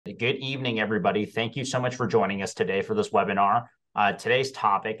Good evening, everybody. Thank you so much for joining us today for this webinar. Today's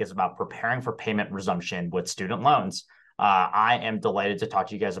topic is about preparing for payment resumption with student loans. I am delighted to talk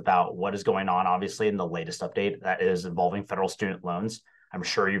to you guys about what is going on, obviously, in the latest update that is involving federal student loans. I'm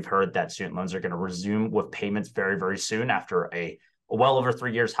sure you've heard that student loans are going to resume with payments very, very soon after a well over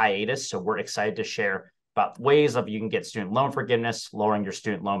 3 years hiatus. So we're excited to share about ways of you can get student loan forgiveness, lowering your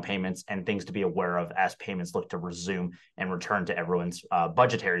student loan payments, and things to be aware of as payments look to resume and return to everyone's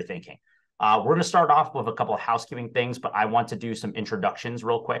budgetary thinking. We're going to start off with a couple of housekeeping things, but I want to do some introductions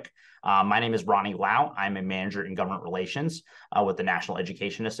real quick. My name is Ronnie Lau. I'm a manager in government relations with the National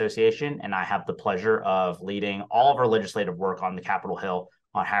Education Association, and I have the pleasure of leading all of our legislative work on the Capitol Hill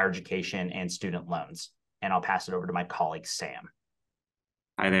on higher education and student loans. And I'll pass it over to my colleague, Sam.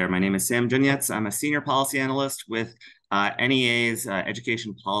 Hi there, my name is Sam Junietz. I'm a senior policy analyst with NEA's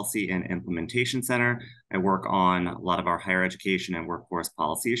Education Policy and Implementation Center. I work on a lot of our higher education and workforce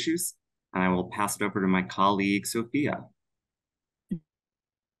policy issues, and I will pass it over to my colleague, Sophia.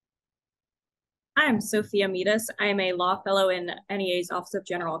 I'm Sophia Midas. I'm a law fellow in NEA's Office of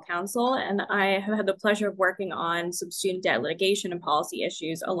General Counsel, and I have had the pleasure of working on some student debt litigation and policy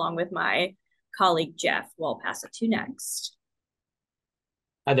issues along with my colleague, Jeff, who I'll pass it to next.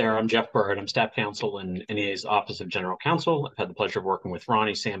 Hi there, I'm Jeff Bird. I'm staff counsel in NEA's Office of General Counsel. I've had the pleasure of working with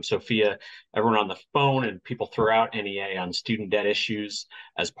Ronnie, Sam, Sophia, everyone on the phone, and people throughout NEA on student debt issues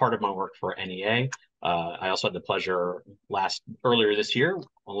as part of my work for NEA. I also had the pleasure earlier this year,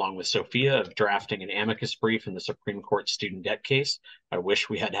 along with Sophia, of drafting an amicus brief in the Supreme Court student debt case. I wish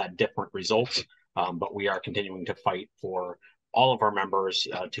we had had different results, but we are continuing to fight for all of our members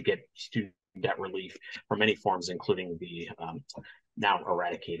to get student debt relief for many forms, including the now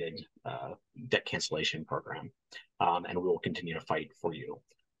eradicated debt cancellation program. And we will continue to fight for you.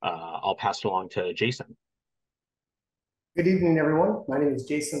 I'll pass it along to Jason. Good evening, everyone. My name is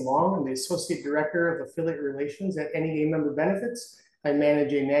Jason Long. I'm the Associate Director of Affiliate Relations at NEA Member Benefits. I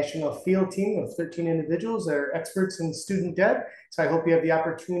manage a national field team of 13 individuals that are experts in student debt. So I hope you have the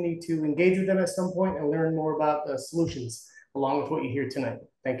opportunity to engage with them at some point and learn more about the solutions along with what you hear tonight.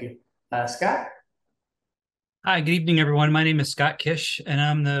 Thank you. Scott? Hi, good evening, everyone. My name is Scott Kish, and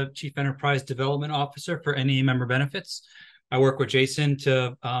I'm the Chief Enterprise Development Officer for NEA Member Benefits. I work with Jason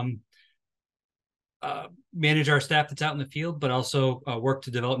to manage our staff that's out in the field, but also work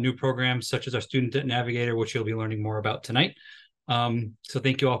to develop new programs such as our Student Debt Navigator, which you'll be learning more about tonight. So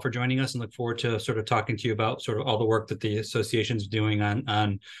thank you all for joining us, and look forward to sort of talking to you about sort of all the work that the association's doing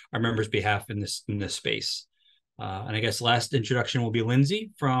on our members' behalf in this space. And I guess last introduction will be Lindsay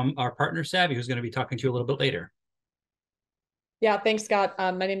from our partner Savvy, who's going to be talking to you a little bit later. Yeah, thanks, Scott.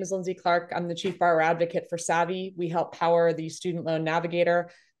 My name is Lindsay Clark. I'm the Chief Borrower Advocate for Savvy. We help power the Student Loan Navigator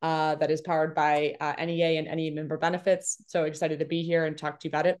that is powered by NEA and NEA Member Benefits. So excited to be here and talk to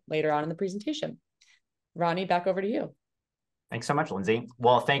you about it later on in the presentation. Ronnie, back over to you. Thanks so much, Lindsay.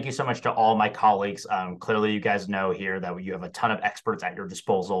 Well, thank you so much to all my colleagues. Clearly, you guys know here that you have a ton of experts at your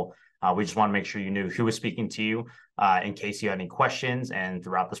disposal. We just want to make sure you knew who was speaking to you in case you had any questions and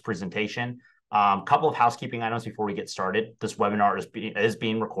throughout this presentation. Couple of housekeeping items before we get started. This webinar is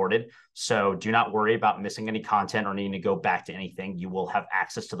being recorded, so do not worry about missing any content or needing to go back to anything. You will have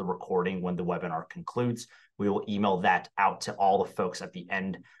access to the recording when the webinar concludes. We will email that out to all the folks at the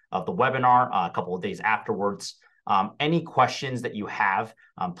end of the webinar a couple of days afterwards. Any questions that you have,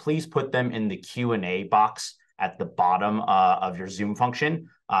 please put them in the Q&A box at the bottom of your Zoom function.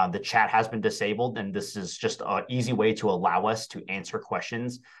 The chat has been disabled, and this is just an easy way to allow us to answer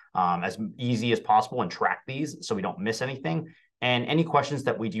questions as easy as possible and track these so we don't miss anything. And any questions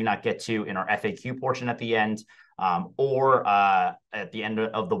that we do not get to in our FAQ portion at the end or at the end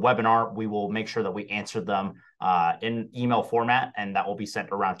of the webinar, we will make sure that we answer them in email format, and that will be sent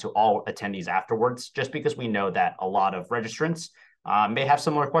around to all attendees afterwards, just because we know that a lot of registrants may have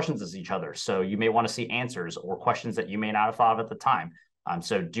similar questions as each other. So you may want to see answers or questions that you may not have thought of at the time.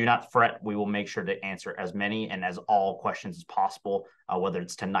 So do not fret. We will make sure to answer as many and as all questions as possible, whether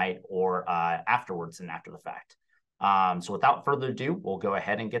it's tonight or afterwards and after the fact. So without further ado, we'll go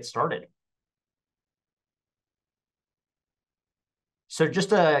ahead and get started. So just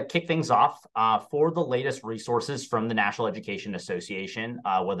to kick things off, for the latest resources from the National Education Association,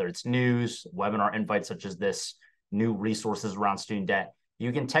 whether it's news, webinar invites such as this, new resources around student debt,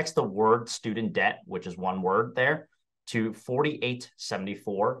 you can text the word student debt, which is one word there, to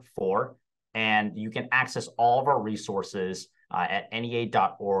 48744, and you can access all of our resources at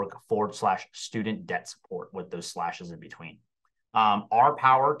nea.org/student debt support with those slashes in between. Our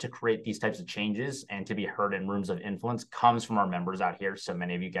power to create these types of changes and to be heard in rooms of influence comes from our members out here. So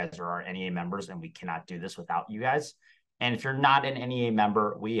many of you guys are our NEA members, and we cannot do this without you guys. And if you're not an NEA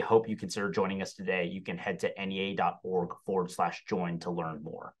member, we hope you consider joining us today. You can head to nea.org/join to learn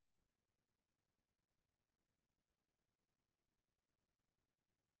more.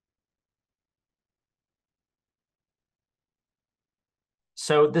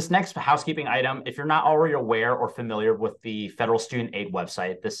 So this next housekeeping item, if you're not already aware or familiar with the Federal Student Aid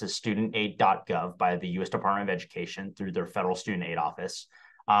website, this is studentaid.gov by the U.S. Department of Education through their Federal Student Aid Office.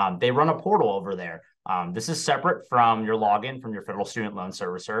 They run a portal over there. This is separate from your login from your Federal Student Loan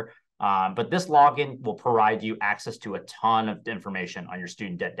Servicer, but this login will provide you access to a ton of information on your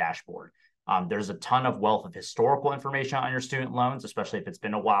student debt dashboard. There's a ton of wealth of historical information on your student loans, especially if it's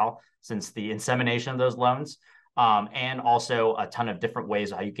been a while since the insemination of those loans. And also a ton of different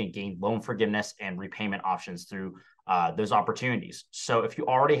ways how you can gain loan forgiveness and repayment options through those opportunities. So if you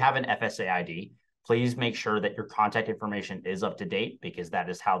already have an FSA ID, please make sure that your contact information is up to date, because that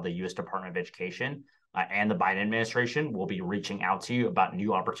is how the U.S. Department of Education and the Biden administration will be reaching out to you about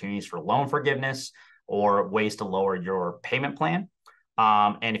new opportunities for loan forgiveness or ways to lower your payment plan.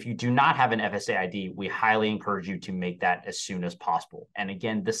 And if you do not have an FSA ID, we highly encourage you to make that as soon as possible. And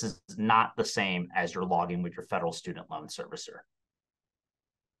again, this is not the same as your login with your Federal Student Loan Servicer.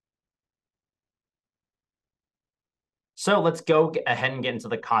 So let's go ahead and get into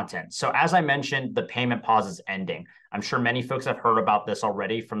the content. So as I mentioned, the payment pause is ending. I'm sure many folks have heard about this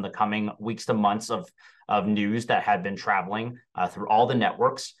already from the coming weeks to months of news that had been traveling through all the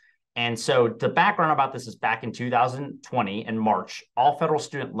networks. And so the background about this is back in 2020 in March, all federal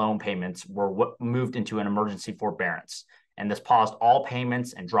student loan payments were moved into an emergency forbearance. And this paused all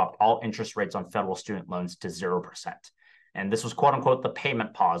payments and dropped all interest rates on federal student loans to 0%. And this was quote unquote the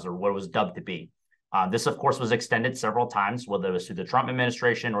payment pause, or what it was dubbed to be. This, of course, was extended several times, whether it was through the Trump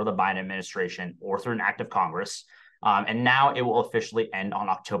administration or the Biden administration or through an act of Congress. And now it will officially end on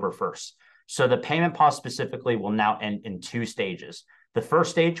October 1st. So the payment pause specifically will now end in 2 stages. The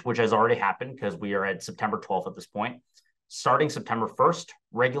first stage, which has already happened because we are at September 12th at this point, starting September 1st,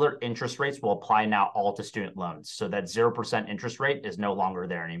 regular interest rates will apply now all to student loans. So that 0% interest rate is no longer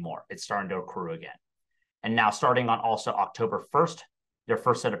there anymore. It's starting to accrue again. And now starting on also October 1st, their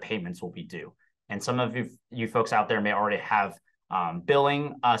first set of payments will be due. And some of you folks out there may already have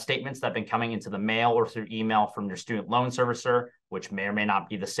billing statements that have been coming into the mail or through email from your student loan servicer, which may or may not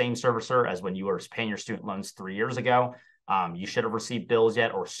be the same servicer as when you were paying your student loans 3 years ago. You should have received bills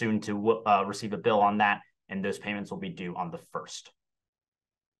yet or soon to receive a bill on that, and those payments will be due on the 1st.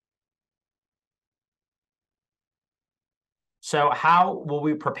 So how will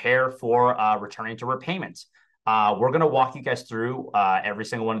we prepare for returning to repayment? We're going to walk you guys through every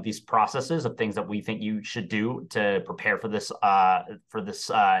single one of these processes of things that we think you should do to prepare for this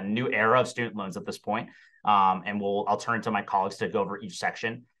new era of student loans at this point. And I'll turn to my colleagues to go over each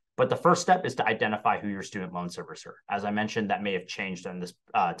section. But the first step is to identify who your student loan servicer. As I mentioned, that may have changed in this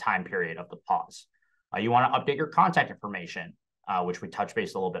time period of the pause. You want to update your contact information, which we touched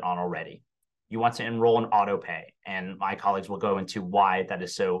base a little bit on already. You want to enroll in auto pay, and my colleagues will go into why that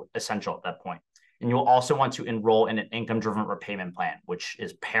is so essential at that point. And you'll also want to enroll in an income-driven repayment plan, which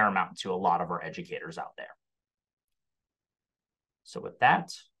is paramount to a lot of our educators out there. So with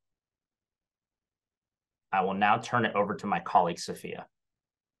that, I will now turn it over to my colleague, Sophia.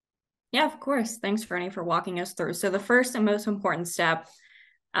 Yeah, of course. Thanks, Fernie, for walking us through. So the first and most important step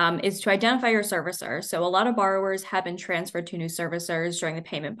is to identify your servicer. So a lot of borrowers have been transferred to new servicers during the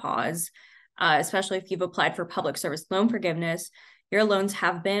payment pause, especially if you've applied for public service loan forgiveness. Your loans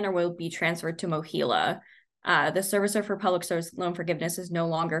have been or will be transferred to MOHELA. The servicer for public service loan forgiveness is no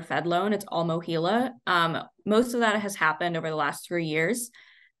longer FedLoan, it's all MOHELA. Most of that has happened over the last 3 years.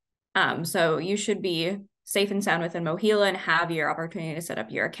 So you should be safe and sound within MOHELA and have your opportunity to set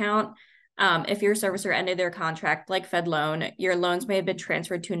up your account. If your servicer ended their contract like FedLoan, your loans may have been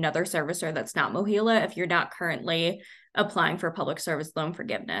transferred to another servicer that's not MOHELA if you're not currently applying for public service loan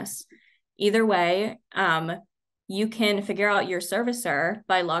forgiveness. Either way, you can figure out your servicer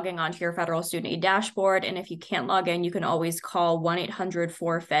by logging onto your federal student aid dashboard. And if you can't log in, you can always call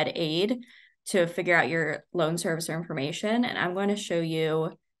 1-800-4-FED-AID to figure out your loan servicer information. And I'm going to show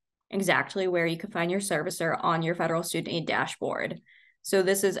you exactly where you can find your servicer on your federal student aid dashboard. So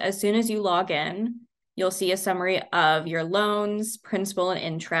this is as soon as you log in, you'll see a summary of your loans, principal, and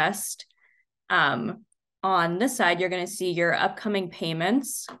interest. On this side, you're going to see your upcoming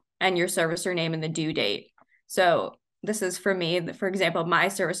payments and your servicer name and the due date. So this is for me, for example, my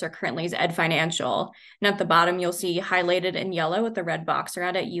servicer currently is Ed Financial. And at the bottom, you'll see highlighted in yellow with the red box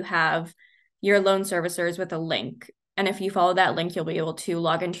around it, you have your loan servicers with a link. And if you follow that link, you'll be able to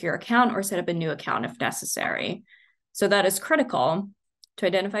log into your account or set up a new account if necessary. So that is critical to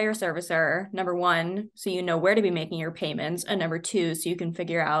identify your servicer, number one, so you know where to be making your payments, and number two, so you can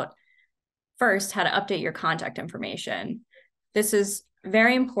figure out first how to update your contact information. This is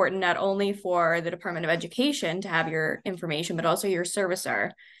very important not only for the Department of Education to have your information, but also your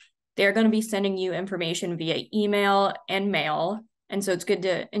servicer. They're going to be sending you information via email and mail. And so it's good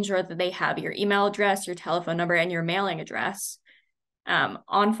to ensure that they have your email address, your telephone number, and your mailing address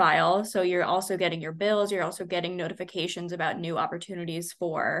on file. So you're also getting your bills, you're also getting notifications about new opportunities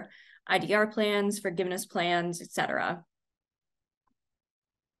for IDR plans, forgiveness plans, etc.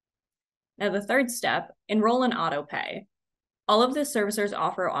 Now, the third step, enroll in autopay. All of the servicers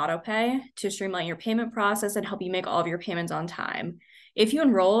offer autopay to streamline your payment process and help you make all of your payments on time. If you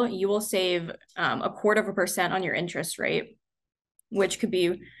enroll, you will save 0.25% on your interest rate, which could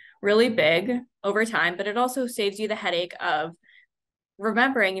be really big over time, but it also saves you the headache of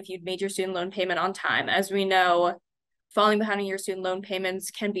remembering if you'd made your student loan payment on time. As we know, falling behind on your student loan payments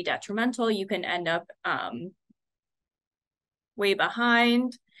can be detrimental. You can end up way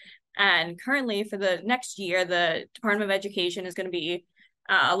behind. And currently, for the next year, the Department of Education is going to be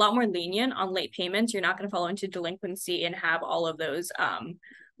a lot more lenient on late payments. You're not going to fall into delinquency and have all of those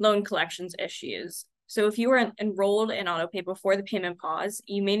loan collections issues. So if you were enrolled in autopay before the payment pause,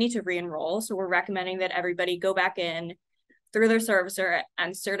 you may need to re-enroll. So we're recommending that everybody go back in through their servicer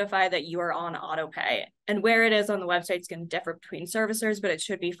and certify that you are on autopay. And where it is on the website is going to differ between servicers, but it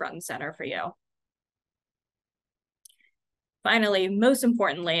should be front and center for you. Finally, most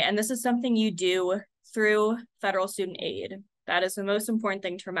importantly, and this is something you do through federal student aid, that is the most important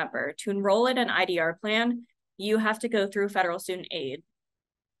thing to remember. To enroll in an IDR plan, you have to go through federal student aid.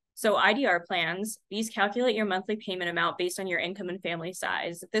 So IDR plans, these calculate your monthly payment amount based on your income and family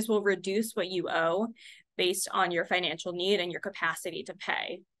size. This will reduce what you owe based on your financial need and your capacity to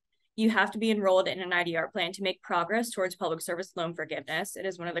pay. You have to be enrolled in an IDR plan to make progress towards public service loan forgiveness. It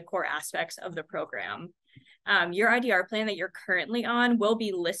is one of the core aspects of the program. Your IDR plan that you're currently on will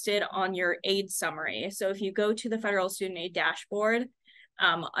be listed on your aid summary. So if you go to the federal student aid dashboard,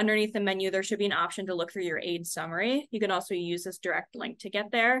 underneath the menu, there should be an option to look through your aid summary. You can also use this direct link to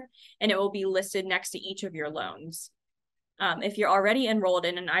get there, and it will be listed next to each of your loans. If you're already enrolled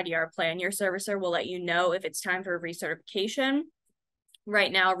in an IDR plan, your servicer will let you know if it's time for recertification.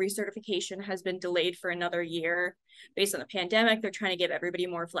 Right now, recertification has been delayed for another year based on the pandemic. They're trying to give everybody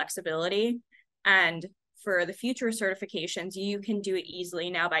more flexibility. And for the future certifications, you can do it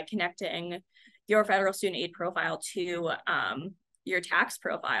easily now by connecting your federal student aid profile to your tax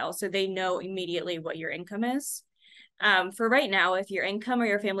profile, so they know immediately what your income is. For right now, if your income or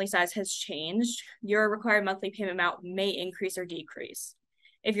your family size has changed, your required monthly payment amount may increase or decrease.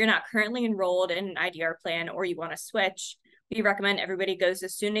 If you're not currently enrolled in an IDR plan or you want to switch, we recommend everybody goes to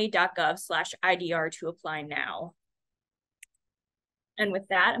studentaid.gov/IDR to apply now. And with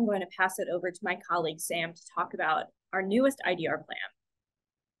that, I'm going to pass it over to my colleague, Sam, to talk about our newest IDR plan.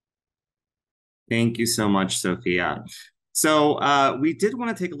 Thank you so much, Sophia. So we did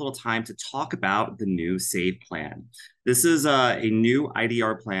want to take a little time to talk about the new SAVE plan. This is a new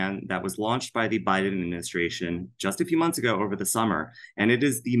IDR plan that was launched by the Biden administration just a few months ago over the summer, and it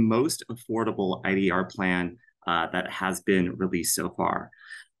is the most affordable IDR plan that has been released so far.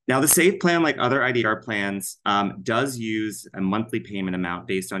 Now, the SAVE plan, like other IDR plans, does use a monthly payment amount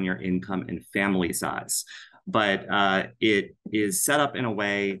based on your income and family size, but it is set up in a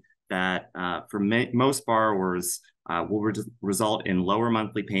way that for most borrowers will result in lower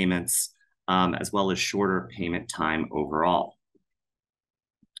monthly payments as well as shorter payment time overall.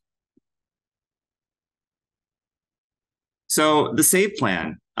 So the SAVE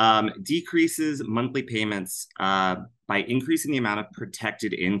plan decreases monthly payments by increasing the amount of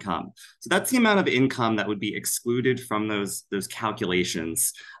protected income. So that's the amount of income that would be excluded from those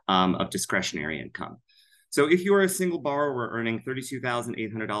calculations of discretionary income. So if you are a single borrower earning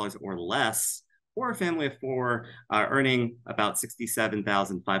 $32,800 or less, or a family of four earning about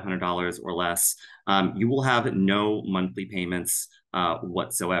 $67,500 or less, you will have no monthly payments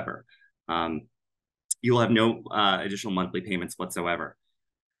whatsoever. You will have no additional monthly payments whatsoever.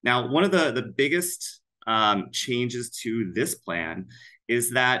 Now, one of the biggest changes to this plan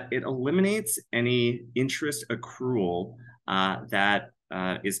is that it eliminates any interest accrual that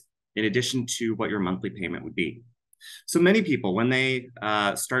is in addition to what your monthly payment would be. So many people, when they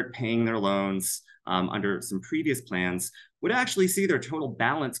start paying their loans under some previous plans, would actually see their total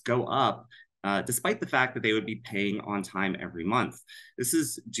balance go up despite the fact that they would be paying on time every month. This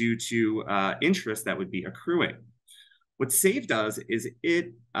is due to interest that would be accruing. What SAVE does is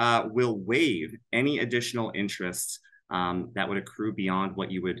it will waive any additional interest that would accrue beyond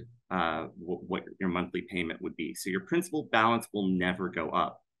what you would what your monthly payment would be. So your principal balance will never go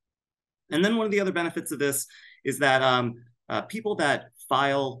up. And then one of the other benefits of this is that people that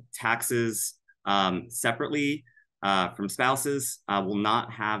file taxes separately from spouses will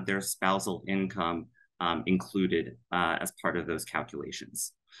not have their spousal income included as part of those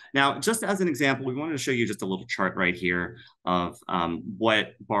calculations. Now, just as an example, we wanted to show you just a little chart right here of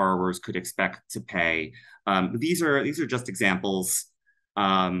what borrowers could expect to pay. These are just examples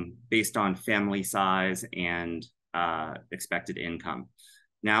based on family size and expected income.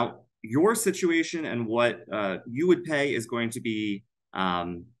 Now, your situation and what you would pay is going to be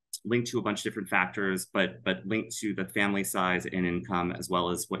linked to a bunch of different factors, but linked to the family size and income, as well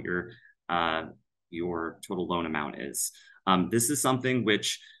as what your total loan amount is. This is something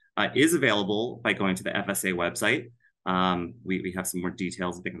which is available by going to the FSA website. We have some more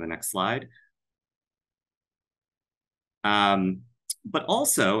details, I think, on the next slide. But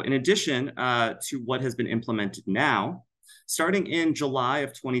also, in addition to what has been implemented now, starting in July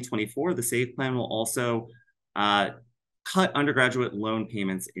of 2024, the SAVE plan will also cut undergraduate loan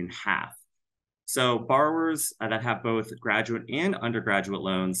payments in half. So borrowers that have both graduate and undergraduate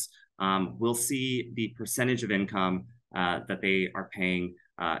loans will see the percentage of income that they are paying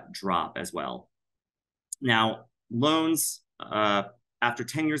drop as well. Now, loans after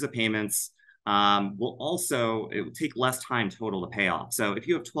 10 years of payments it will take less time total to pay off. So if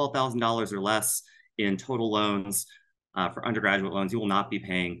you have $12,000 or less in total loans for undergraduate loans, you will not be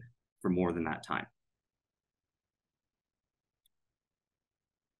paying for more than that time.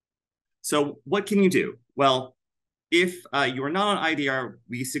 So what can you do? Well, if you are not on IDR,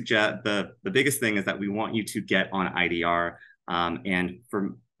 we suggest the biggest thing is that we want you to get on IDR. And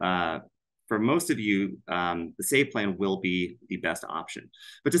for most of you, the SAVE plan will be the best option.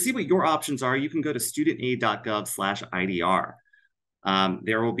 But to see what your options are, you can go to studentaid.gov/IDR.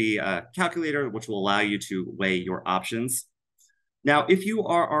 There will be a calculator which will allow you to weigh your options. Now, if you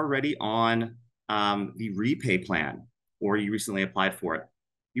are already on the repay plan or you recently applied for it,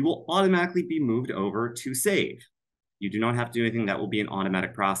 you will automatically be moved over to SAVE. You do not have to do anything. That will be an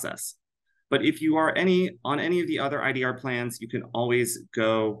automatic process. But if you are on any of the other IDR plans, you can always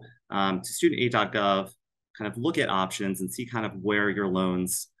go to studentaid.gov, kind of look at options and see kind of where your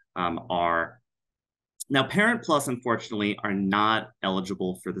loans are. Now, Parent Plus, unfortunately, are not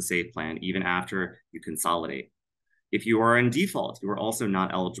eligible for the SAVE plan, even after you consolidate. If you are in default, you are also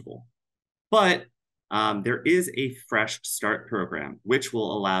not eligible. But there is a Fresh Start program, which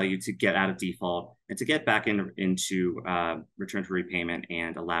will allow you to get out of default and to get back into return to repayment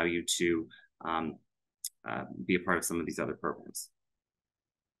and allow you to be a part of some of these other programs.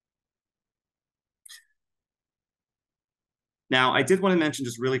 Now, I did want to mention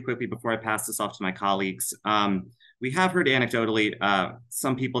just really quickly before I pass this off to my colleagues, we have heard anecdotally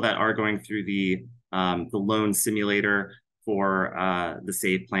some people that are going through the loan simulator for the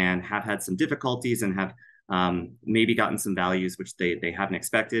SAVE plan have had some difficulties and have maybe gotten some values which they haven't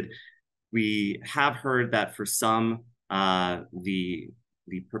expected. We have heard that for some, the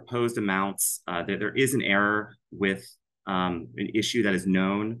proposed amounts, that there is an error with an issue that is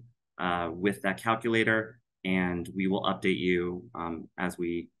known with that calculator, and we will update you as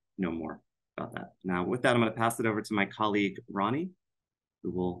we know more about that. Now, with that, I'm going to pass it over to my colleague, Ronnie,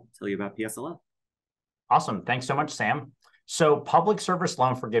 who will tell you about PSLF. Awesome. Thanks so much, Sam. So Public Service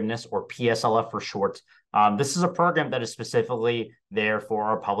Loan Forgiveness, or PSLF for short, this is a program that is specifically there for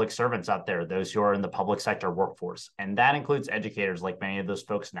our public servants out there, those who are in the public sector workforce. And that includes educators like many of those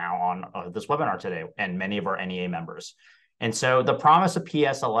folks now on this webinar today and many of our NEA members. And so the promise of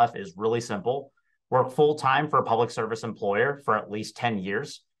PSLF is really simple. Work full-time for a public service employer for at least 10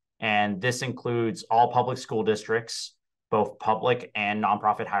 years. And this includes all public school districts, both public and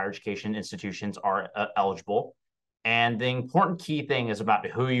nonprofit higher education institutions are eligible. And the important key thing is about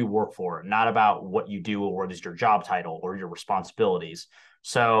who you work for, not about what you do or what is your job title or your responsibilities.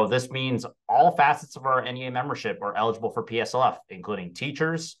 So this means all facets of our NEA membership are eligible for PSLF, including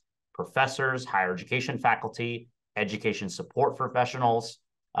teachers, professors, higher education faculty, education support professionals,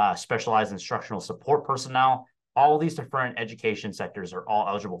 specialized instructional support personnel. All of these different education sectors are all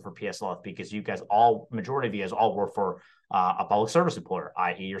eligible for PSLF because you guys majority of you guys all work for a public service employer,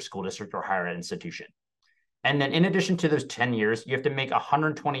 i.e. your school district or higher ed institution. And then in addition to those 10 years, you have to make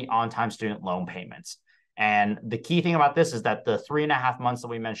 120 on-time student loan payments. And the key thing about this is that the 3.5 months that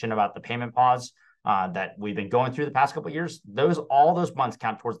we mentioned about the payment pause that we've been going through the past couple of years, all those months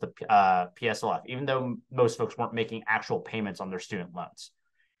count towards the PSLF, even though most folks weren't making actual payments on their student loans.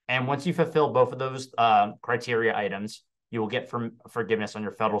 And once you fulfill both of those criteria items, you will get forgiveness on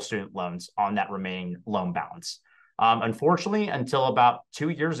your federal student loans on that remaining loan balance. Unfortunately, until about 2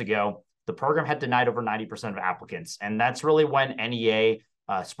 years ago, the program had denied over 90% of applicants. And that's really when NEA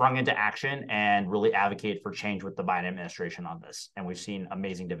sprung into action and really advocated for change with the Biden administration on this. And we've seen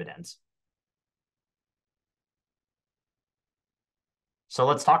amazing dividends. So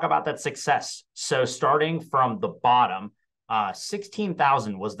let's talk about that success. So starting from the bottom,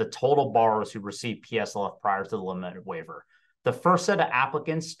 16,000 was the total borrowers who received PSLF prior to the limited waiver. The first set of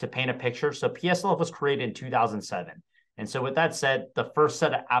applicants, to paint a picture, so PSLF was created in 2007. And so with that said, the first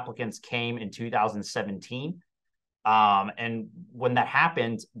set of applicants came in 2017. And when that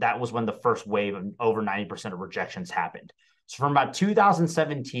happened, that was when the first wave of over 90% of rejections happened. So from about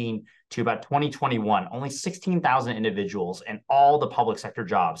 2017 to about 2021, only 16,000 individuals and all the public sector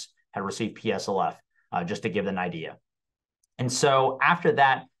jobs had received PSLF, just to give an idea. And so after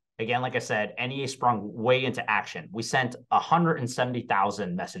that, again, like I said, NEA sprung way into action. We sent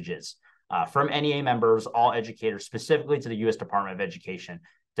 170,000 messages from NEA members, all educators, specifically to the U.S. Department of Education,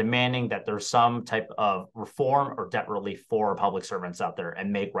 demanding that there's some type of reform or debt relief for public servants out there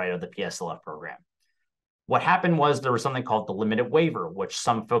and make right of the PSLF program. What happened was there was something called the limited waiver, which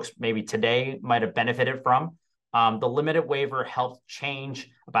some folks maybe today might have benefited from. The limited waiver helped change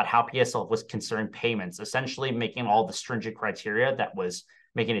about how PSLF was considering payments, essentially making all the stringent criteria that was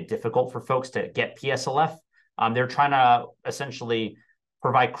making it difficult for folks to get PSLF. They're trying to essentially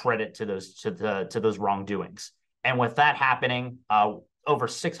provide credit to those wrongdoings. And with that happening, over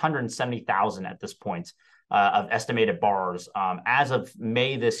 670,000 at this point of estimated borrowers as of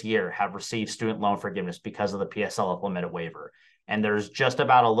May this year have received student loan forgiveness because of the PSLF limited waiver. And there's just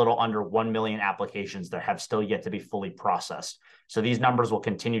about a little under 1 million applications that have still yet to be fully processed. So these numbers will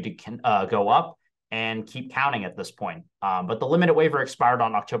continue to go up and keep counting at this point. But the limited waiver expired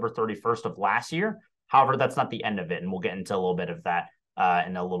on October 31st of last year. However, that's not the end of it. And we'll get into a little bit of that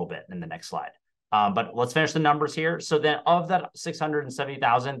in a little bit in the next slide. But let's finish the numbers here. So then of that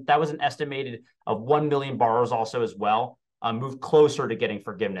 670,000, that was an estimated of 1 million borrowers also as well, moved closer to getting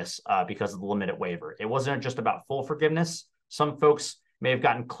forgiveness because of the limited waiver. It wasn't just about full forgiveness. Some folks may have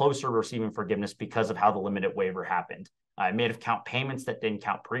gotten closer to receiving forgiveness because of how the limited waiver happened. It may have count payments that didn't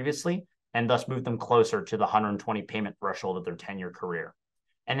count previously and thus moved them closer to the 120 payment threshold of their 10-year career.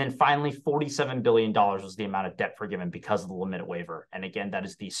 And then finally, $47 billion was the amount of debt forgiven because of the limited waiver. And again, that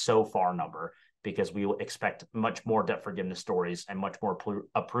is the so far number, because we will expect much more debt forgiveness stories and much more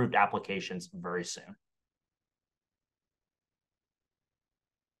approved applications very soon.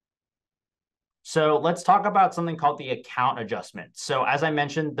 So let's talk about something called the account adjustment. So as I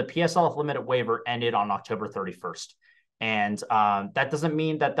mentioned, the PSLF limited waiver ended on October 31st. And that doesn't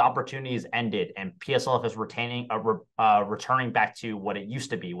mean that the opportunity is ended and PSLF is returning back to what it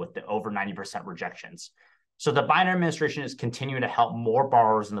used to be with the over 90% rejections. So the Biden administration is continuing to help more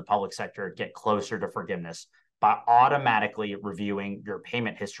borrowers in the public sector get closer to forgiveness by automatically reviewing your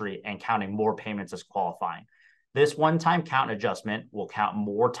payment history and counting more payments as qualifying. This one-time count adjustment will count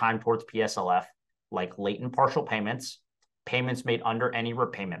more time towards PSLF, like late and partial payments, payments made under any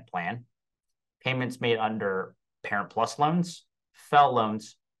repayment plan, payments made under Parent Plus loans, FEL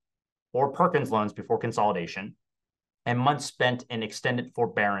loans, or Perkins loans before consolidation, and months spent in extended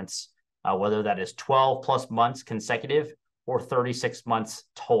forbearance, whether that is 12 plus months consecutive or 36 months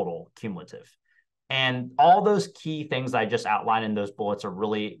total cumulative. And all those key things I just outlined in those bullets are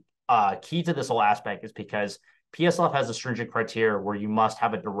really key to this whole aspect, is because PSLF has a stringent criteria where you must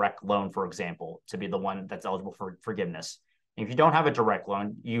have a direct loan, for example, to be the one that's eligible for forgiveness. And if you don't have a direct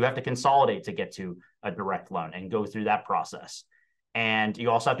loan, you have to consolidate to get to a direct loan and go through that process. And you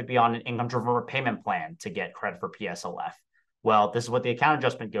also have to be on an income-driven repayment plan to get credit for PSLF. Well, this is what the account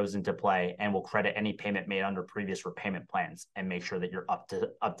adjustment goes into play and will credit any payment made under previous repayment plans and make sure that you're up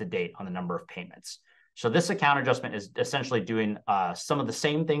to date on the number of payments. So this account adjustment is essentially doing some of the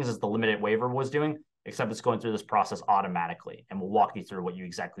same things as the limited waiver was doing, except it's going through this process automatically. And we'll walk you through what you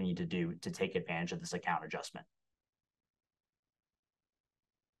exactly need to do to take advantage of this account adjustment.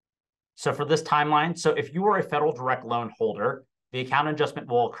 So for this timeline, so if you are a federal direct loan holder, the account adjustment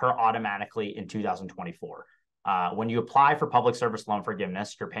will occur automatically in 2024. When you apply for public service loan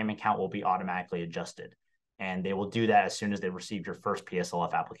forgiveness, your payment count will be automatically adjusted. And they will do that as soon as they receive your first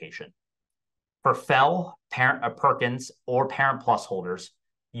PSLF application. For FEL, Perkins, or Parent Plus holders,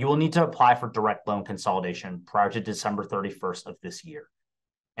 you will need to apply for direct loan consolidation prior to December 31st of this year.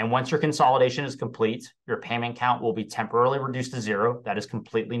 And once your consolidation is complete, your payment count will be temporarily reduced to zero. That is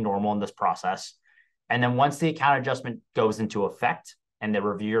completely normal in this process. And then once the account adjustment goes into effect and they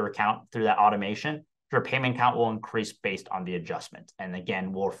review your account through that automation, your payment count will increase based on the adjustment. And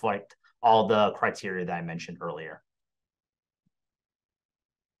again, will reflect all the criteria that I mentioned earlier.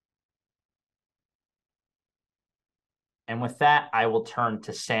 And with that, I will turn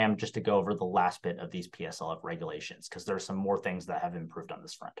to Sam just to go over the last bit of these PSLF regulations, because there are some more things that have improved on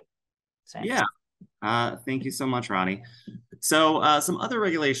this front. Sam. Yeah. Thank you so much, Ronnie. So some other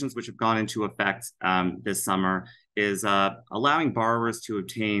regulations which have gone into effect this summer is allowing borrowers to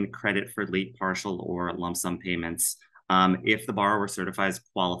obtain credit for late partial or lump sum payments if the borrower certifies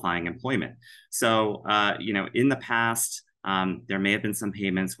qualifying employment. So, in the past, there may have been some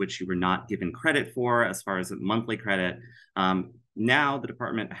payments which you were not given credit for as far as monthly credit. Now the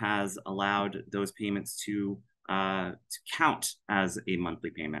department has allowed those payments to count as a monthly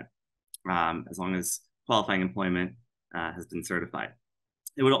payment, as long as qualifying employment has been certified.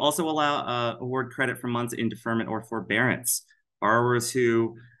 It would also allow award credit for months in deferment or forbearance. Borrowers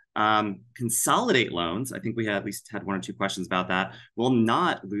who consolidate loans, I think we at least had 1 or 2 questions about that, will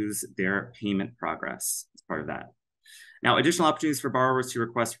not lose their payment progress as part of that. Now, additional opportunities for borrowers to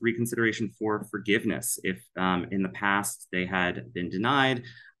request reconsideration for forgiveness. If in the past they had been denied,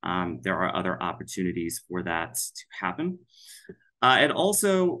 there are other opportunities for that to happen. It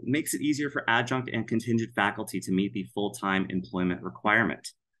also makes it easier for adjunct and contingent faculty to meet the full-time employment requirement,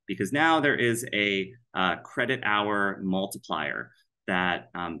 because now there is a credit hour multiplier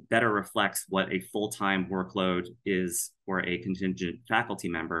that better reflects what a full-time workload is for a contingent faculty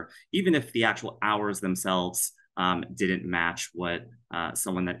member, even if the actual hours themselves didn't match what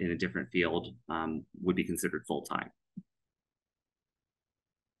someone that in a different field would be considered full-time.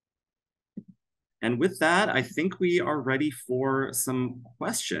 And with that, I think we are ready for some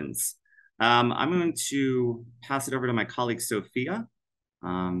questions. I'm going to pass it over to my colleague, Sophia.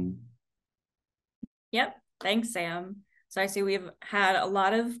 Yep, thanks, Sam. So I see we've had a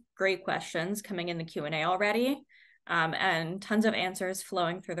lot of great questions coming in the Q&A already, and tons of answers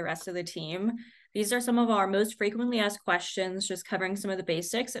flowing through the rest of the team. These are some of our most frequently asked questions, just covering some of the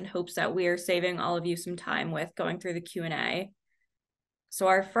basics in hopes that we are saving all of you some time with going through the Q&A. So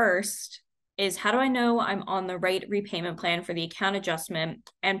our first is, how do I know I'm on the right repayment plan for the account adjustment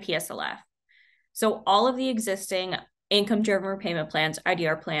and PSLF? So all of the existing income-driven repayment plans,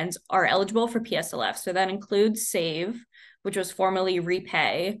 IDR plans, are eligible for PSLF. So that includes SAVE, which was formerly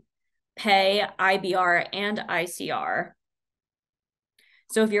Repay, Pay, IBR, and ICR.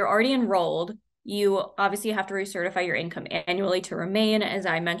 So if you're already enrolled, you obviously have to recertify your income annually to remain. As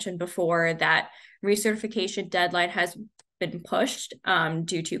I mentioned before, that recertification deadline has been pushed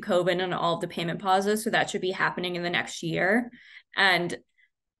due to COVID and all of the payment pauses. So that should be happening in the next year. And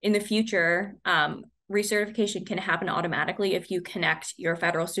in the future, recertification can happen automatically if you connect your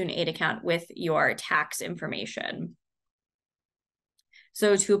federal student aid account with your tax information.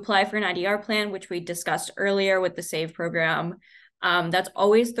 So to apply for an IDR plan, which we discussed earlier with the SAVE program, that's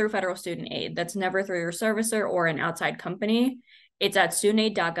always through federal student aid. That's never through your servicer or an outside company. It's at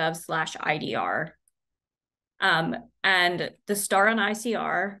studentaid.gov/IDR. And the star on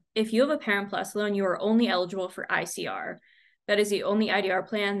ICR, if you have a Parent Plus loan, you are only eligible for ICR. That is the only IDR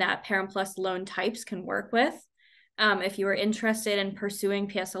plan that Parent Plus loan types can work with. If you are interested in pursuing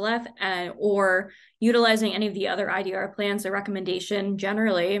PSLF or utilizing any of the other IDR plans, the recommendation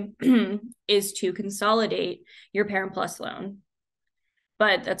generally is to consolidate your Parent Plus loan.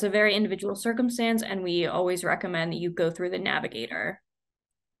 But that's a very individual circumstance, and we always recommend that you go through the navigator.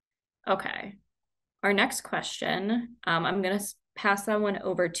 Okay. Our next question, I'm going to pass that one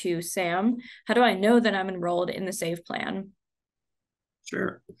over to Sam. How do I know that I'm enrolled in the SAVE plan?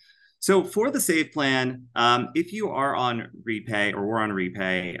 Sure. So for the SAVE plan, if you are on Repay or were on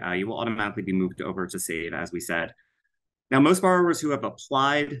Repay, you will automatically be moved over to SAVE, as we said. Now, most borrowers who have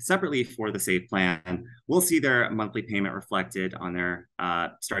applied separately for the SAVE plan will see their monthly payment reflected on their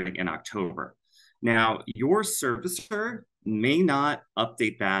starting in October. Now, your servicer may not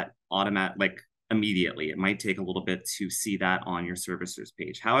update that immediately. It might take a little bit to see that on your servicer's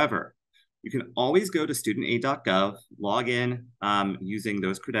page. However, you can always go to studentaid.gov, log in using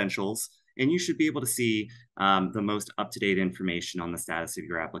those credentials, and you should be able to see the most up-to-date information on the status of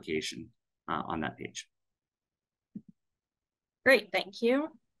your application on that page. Great, thank you.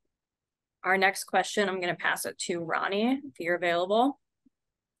 Our next question, I'm going to pass it to Ronnie, if you're available.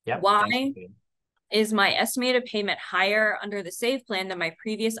 Yeah. Why is my estimated payment higher under the SAVE plan than my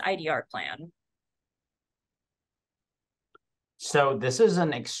previous IDR plan? So this is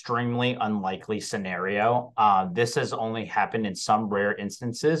an extremely unlikely scenario. This has only happened in some rare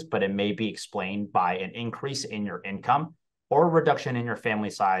instances, but it may be explained by an increase in your income or a reduction in your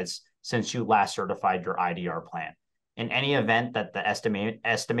family size since you last certified your IDR plan. In any event that the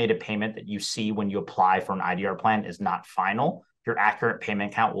estimated payment that you see when you apply for an IDR plan is not final, your accurate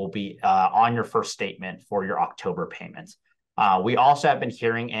payment count will be on your first statement for your October payments. We also have been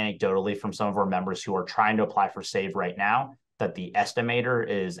hearing anecdotally from some of our members who are trying to apply for SAVE right now that the estimator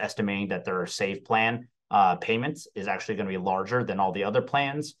is estimating that their SAVE plan payments is actually going to be larger than all the other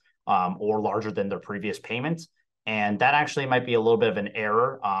plans or larger than their previous payments. And that actually might be a little bit of an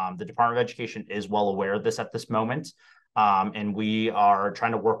error. The Department of Education is well aware of this at this moment. And we are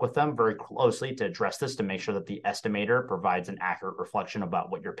trying to work with them very closely to address this to make sure that the estimator provides an accurate reflection about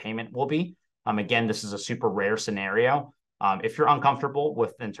what your payment will be. Again, this is a super rare scenario. If you're uncomfortable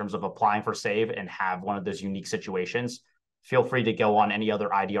with in terms of applying for SAVE and have one of those unique situations, feel free to go on any other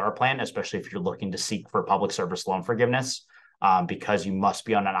IDR plan, especially if you're looking to seek for public service loan forgiveness, because you must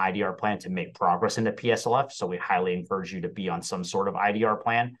be on an IDR plan to make progress into PSLF. So we highly encourage you to be on some sort of IDR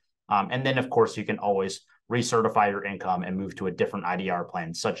plan. And then, of course, you can always recertify your income and move to a different IDR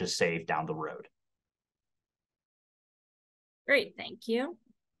plan, such as SAVE down the road. Great, thank you.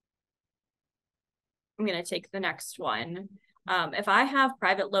 I'm going to take the next one. If I have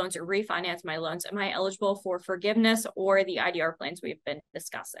private loans or refinance my loans, am I eligible for forgiveness or the IDR plans we've been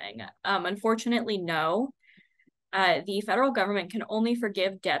discussing? Unfortunately, no. The federal government can only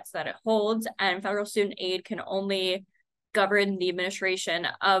forgive debts that it holds, and federal student aid can only govern the administration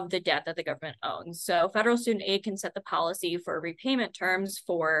of the debt that the government owns. So federal student aid can set the policy for repayment terms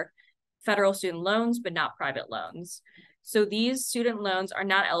for federal student loans, but not private loans. So these student loans are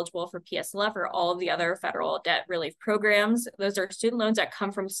not eligible for PSLF or all of the other federal debt relief programs. Those are student loans that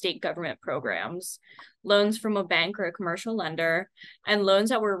come from state government programs, loans from a bank or a commercial lender, and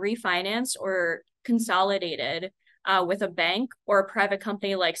loans that were refinanced or consolidated with a bank or a private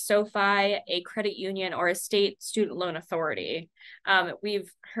company like SoFi, a credit union, or a state student loan authority.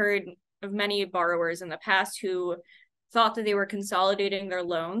 We've heard of many borrowers in the past who thought that they were consolidating their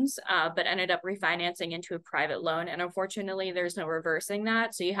loans, but ended up refinancing into a private loan. And unfortunately, there's no reversing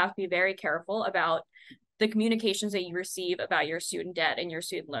that. So you have to be very careful about the communications that you receive about your student debt and your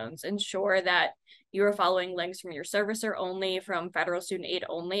student loans. Ensure that you are following links from your servicer only, from federal student aid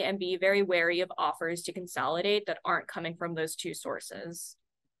only, and be very wary of offers to consolidate that aren't coming from those two sources.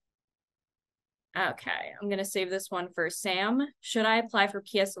 Okay, I'm going to save this one for Sam. Should I apply for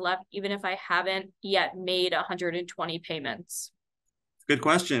PSLF even if I haven't yet made 120 payments? Good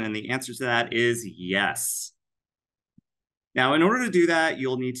question. And the answer to that is yes. Now, in order to do that,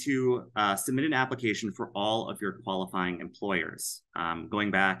 you'll need to submit an application for all of your qualifying employers,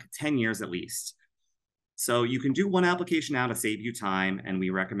 going back 10 years at least. So you can do one application now to save you time, and we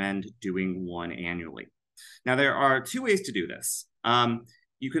recommend doing one annually. Now, there are two ways to do this.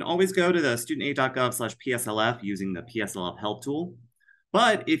 You can always go to the studentaid.gov/PSLF using the PSLF help tool.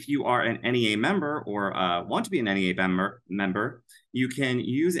 But if you are an NEA member or want to be an NEA member, you can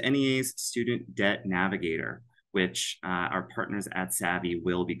use NEA's Student Debt Navigator, which our partners at Savvy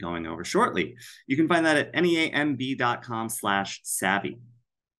will be going over shortly. You can find that at neamb.com/savvy.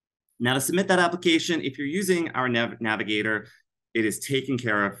 Now, to submit that application, if you're using our navigator, it is taken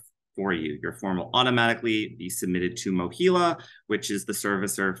care of for you. Your form will automatically be submitted to Mohila, which is the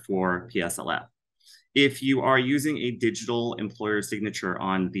servicer for PSLF. If you are using a digital employer signature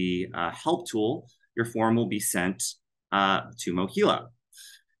on the help tool, your form will be sent to Mohila.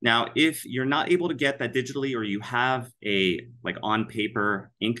 Now, if you're not able to get that digitally, or you have a on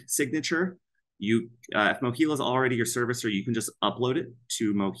paper ink signature, if Mohila is already your servicer, you can just upload it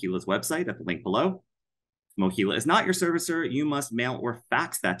to Mohila's website at the link below. If Mohila is not your servicer, you must mail or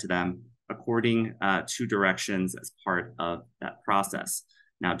fax that to them according to directions as part of that process.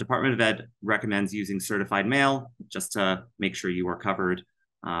 Now, Department of Ed recommends using certified mail just to make sure you are covered.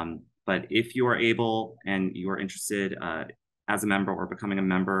 But if you are able and you are interested as a member or becoming a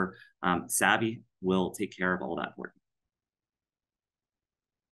member, Savvy will take care of all that work.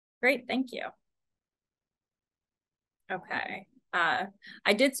 Great, thank you. Okay,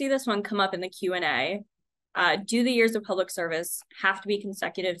 I did see this one come up in the Q&A. Do the years of public service have to be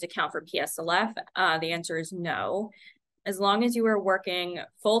consecutive to count for PSLF? The answer is no. As long as you are working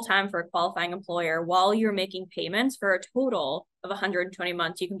full-time for a qualifying employer while you're making payments for a total of 120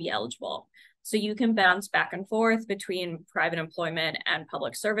 months, you can be eligible. So you can bounce back and forth between private employment and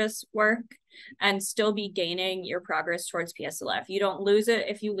public service work and still be gaining your progress towards PSLF. You don't lose it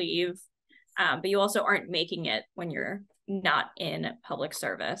if you leave, but you also aren't making it when you're not in public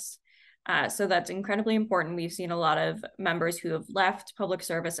service. So that's incredibly important. We've seen a lot of members who have left public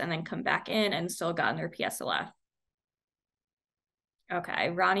service and then come back in and still gotten their PSLF. Okay,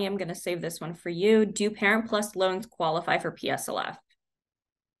 Ronnie, I'm going to save this one for you. Do Parent Plus loans qualify for PSLF?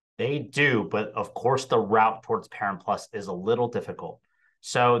 They do, but of course the route towards Parent Plus is a little difficult.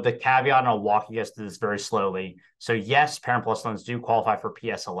 So the caveat, and I'll walk you guys through this very slowly. So yes, Parent Plus loans do qualify for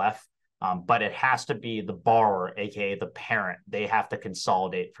PSLF. But it has to be the borrower, aka the parent. They have to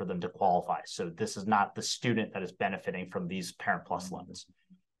consolidate for them to qualify. So this is not the student that is benefiting from these Parent Plus loans.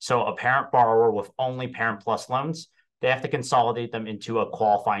 So a parent borrower with only Parent Plus loans, they have to consolidate them into a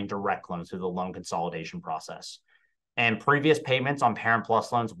qualifying direct loan through the loan consolidation process. And previous payments on Parent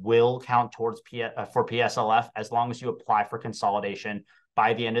Plus loans will count towards for PSLF as long as you apply for consolidation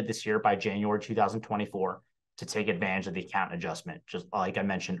by the end of this year, by January 2024, to take advantage of the account adjustment, just like I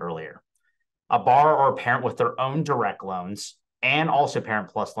mentioned earlier. A borrower or a parent with their own direct loans and also Parent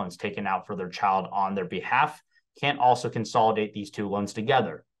Plus loans taken out for their child on their behalf can also consolidate these two loans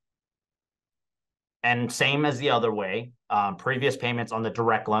together. And same as the other way, previous payments on the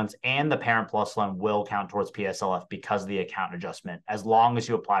direct loans and the Parent Plus loan will count towards PSLF because of the account adjustment, as long as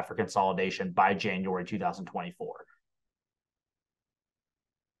you apply for consolidation by January 2024.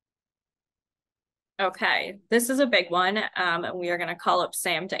 Okay, this is a big one, and we are going to call up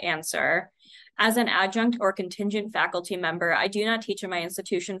Sam to answer. As an adjunct or contingent faculty member, I do not teach in my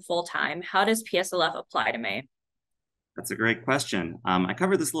institution full-time. How does PSLF apply to me? That's a great question. I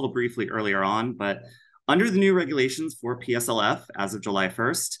covered this a little briefly earlier on, but under the new regulations for PSLF as of July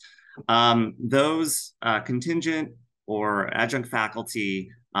 1st, those contingent or adjunct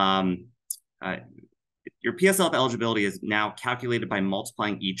faculty, your PSLF eligibility is now calculated by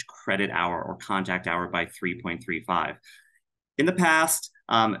multiplying each credit hour or contact hour by 3.35. In the past,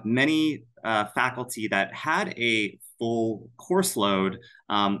 many faculty that had a full course load,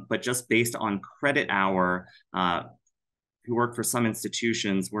 but just based on credit hour, who work for some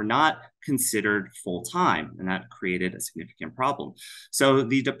institutions were not considered full-time, and that created a significant problem. So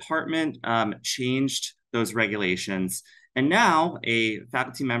the department changed those regulations, and now a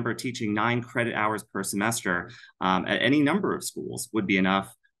faculty member teaching 9 credit hours per semester at any number of schools would be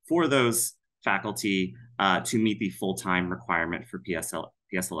enough for those faculty to meet the full-time requirement for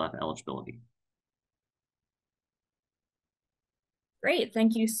PSLF eligibility. Great,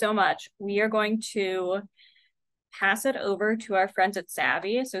 thank you so much. We are going to pass it over to our friends at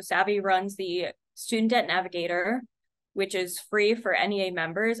Savvy. So Savvy runs the Student Debt Navigator, which is free for NEA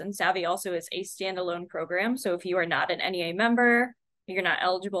members, and Savvy also is a standalone program. So if you are not an NEA member, you're not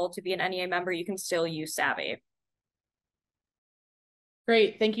eligible to be an NEA member, you can still use Savvy.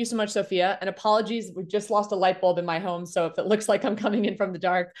 Great. Thank you so much, Sophia. And apologies, we just lost a light bulb in my home. So if it looks like I'm coming in from the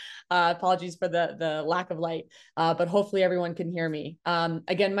dark, apologies for the lack of light, but hopefully everyone can hear me.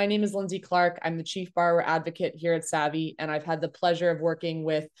 Again, my name is Lindsay Clark. I'm the Chief Borrower Advocate here at Savvy, and I've had the pleasure of working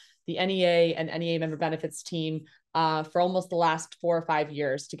with the NEA and NEA member benefits team for almost the last 4 or 5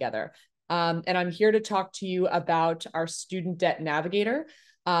 years together. And I'm here to talk to you about our Student Debt Navigator,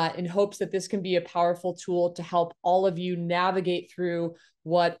 in hopes that this can be a powerful tool to help all of you navigate through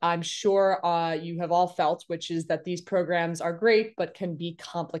what I'm sure you have all felt, which is that these programs are great, but can be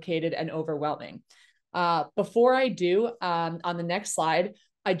complicated and overwhelming. Before I do, on the next slide,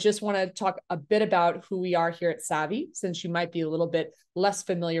 I just want to talk a bit about who we are here at Savvy, since you might be a little bit less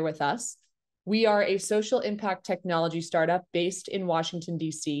familiar with us. We are a social impact technology startup based in Washington,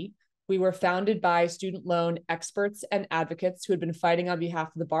 D.C. We were founded by student loan experts and advocates who had been fighting on behalf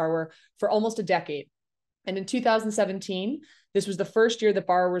of the borrower for almost a decade. And in 2017, this was the first year that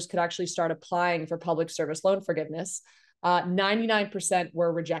borrowers could actually start applying for public service loan forgiveness. 99%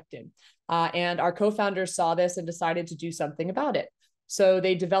 were rejected. And our co-founders saw this and decided to do something about it. So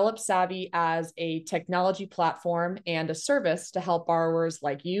they developed Savvy as a technology platform and a service to help borrowers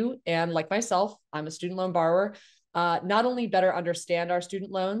like you and like myself, I'm a student loan borrower, not only better understand our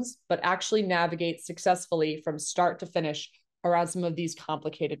student loans, but actually navigate successfully from start to finish around some of these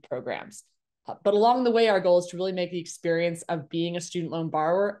complicated programs. But along the way, our goal is to really make the experience of being a student loan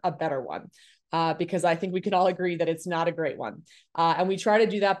borrower a better one, because I think we can all agree that it's not a great one. And we try to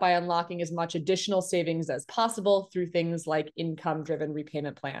do that by unlocking as much additional savings as possible through things like income-driven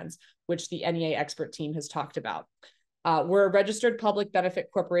repayment plans, which the NEA expert team has talked about. We're a registered public benefit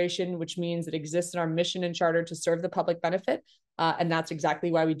corporation, which means it exists in our mission and charter to serve the public benefit. And that's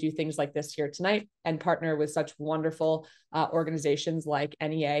exactly why we do things like this here tonight and partner with such wonderful organizations like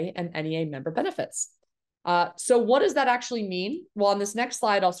NEA and NEA member benefits. So what does that actually mean? Well, on this next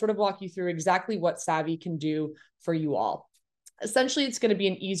slide, I'll sort of walk you through exactly what Savvy can do for you all. Essentially, it's going to be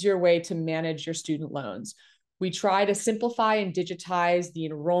an easier way to manage your student loans. We try to simplify and digitize the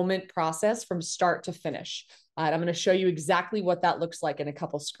enrollment process from start to finish. And I'm going to show you exactly what that looks like in a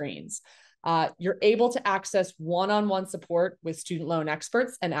couple screens. You're able to access one-on-one support with student loan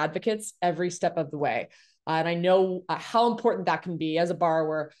experts and advocates every step of the way. And I know how important that can be as a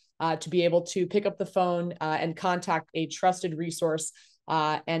borrower to be able to pick up the phone and contact a trusted resource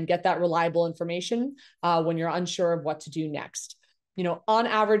and get that reliable information when you're unsure of what to do next. On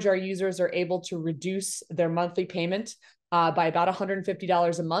average, our users are able to reduce their monthly payment by about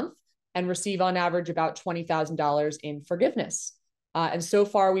 $150 a month and receive on average about $20,000 in forgiveness. And so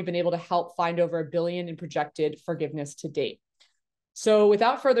far, we've been able to help find over $1 billion in projected forgiveness to date. So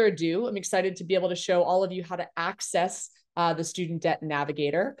without further ado, I'm excited to be able to show all of you how to access the Student Debt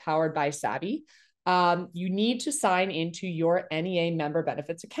Navigator powered by Savvy. You need to sign into your NEA member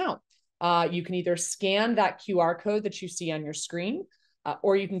benefits account. You can either scan that QR code that you see on your screen,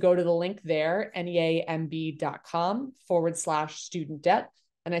 or you can go to the link there, neamb.com/student debt.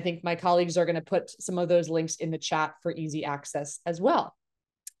 And I think my colleagues are going to put some of those links in the chat for easy access as well.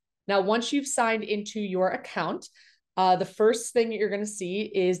 Now, once you've signed into your account, the first thing that you're going to see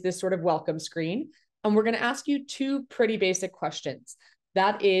is this sort of welcome screen. And we're going to ask you two pretty basic questions.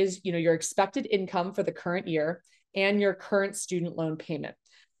 That is, your expected income for the current year and your current student loan payment.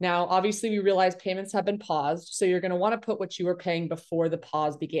 Now, obviously, we realize payments have been paused, so you're going to want to put what you were paying before the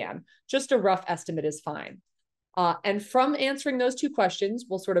pause began. Just a rough estimate is fine. And from answering those two questions,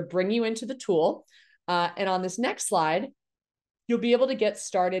 we'll sort of bring you into the tool. And on this next slide, you'll be able to get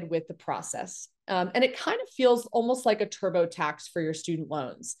started with the process. And it kind of feels almost like a TurboTax for your student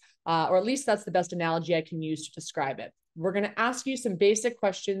loans, or at least that's the best analogy I can use to describe it. We're going to ask you some basic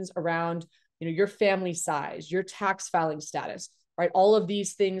questions around your family size, your tax filing status, right? All of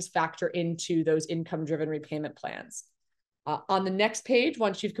these things factor into those income-driven repayment plans. On the next page,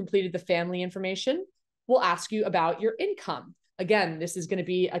 once you've completed the family information, we'll ask you about your income. Again, this is going to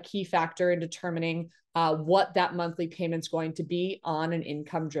be a key factor in determining what that monthly payment's going to be on an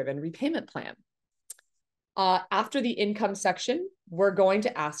income-driven repayment plan. After the income section, we're going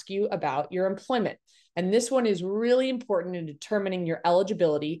to ask you about your employment. And this one is really important in determining your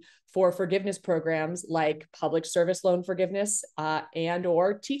eligibility for forgiveness programs like public service loan forgiveness and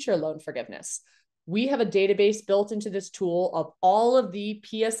or teacher loan forgiveness. We have a database built into this tool of all of the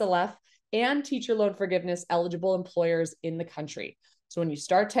PSLF and teacher loan forgiveness eligible employers in the country. So when you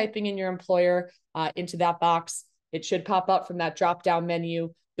start typing in your employer into that box, it should pop up from that drop-down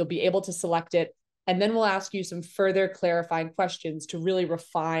menu. You'll be able to select it. And then we'll ask you some further clarifying questions to really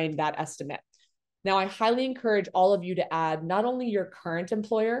refine that estimate. Now, I highly encourage all of you to add not only your current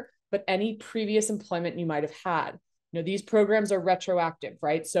employer, but any previous employment you might have had. These programs are retroactive,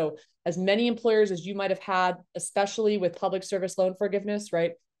 right? So as many employers as you might have had, especially with public service loan forgiveness,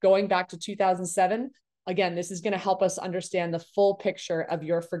 right? Going back to 2007, again, this is going to help us understand the full picture of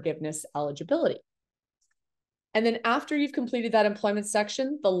your forgiveness eligibility. And then after you've completed that employment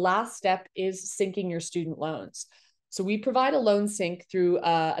section, the last step is syncing your student loans. So we provide a loan sync through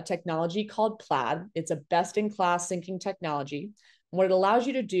a technology called Plaid. It's a best-in-class syncing technology. And what it allows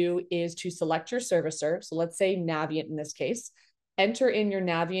you to do is to select your servicer. So let's say Navient in this case, enter in your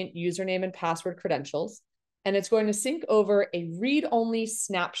Navient username and password credentials, and it's going to sync over a read-only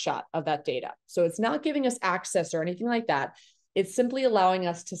snapshot of that data. So it's not giving us access or anything like that. It's simply allowing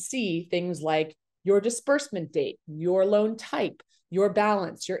us to see things like your disbursement date, your loan type, your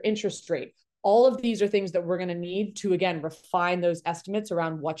balance, your interest rate. All of these are things that we're going to need to, again, refine those estimates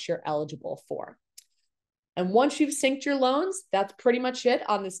around what you're eligible for. And once you've synced your loans, that's pretty much it.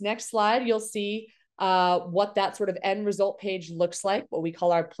 On this next slide, you'll see what that sort of end result page looks like, what we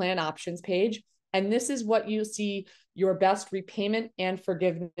call our plan options page. And this is what you see your best repayment and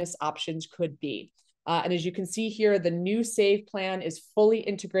forgiveness options could be. And as you can see here, the new save plan is fully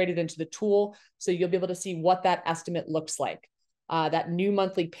integrated into the tool. So you'll be able to see what that estimate looks like. That new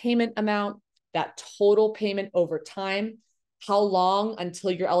monthly payment amount, that total payment over time, how long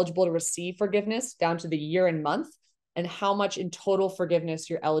until you're eligible to receive forgiveness down to the year and month, and how much in total forgiveness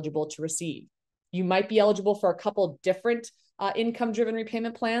you're eligible to receive. You might be eligible for a couple different income-driven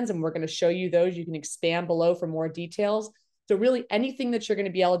repayment plans, and we're going to show you those. You can expand below for more details. So really anything that you're going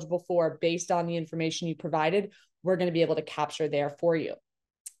to be eligible for based on the information you provided, we're going to be able to capture there for you.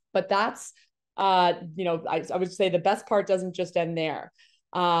 But that's, I would say the best part doesn't just end there.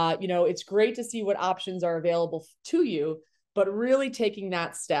 It's great to see what options are available to you, but really taking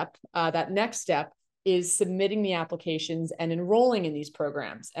that step, that next step is submitting the applications and enrolling in these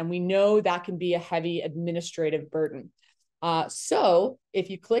programs. And we know that can be a heavy administrative burden. So if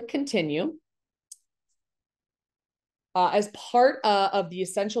you click continue, as part of the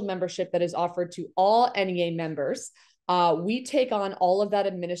essential membership that is offered to all NEA members, we take on all of that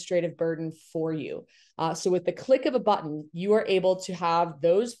administrative burden for you. So with the click of a button, you are able to have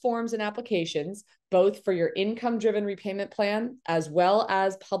those forms and applications, both for your income-driven repayment plan, as well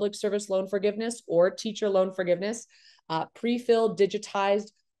as public service loan forgiveness or teacher loan forgiveness, pre-filled,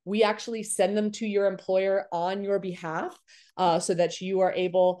 digitized. We actually send them to your employer on your behalf so that you are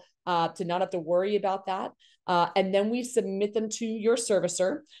able to not have to worry about that. And then we submit them to your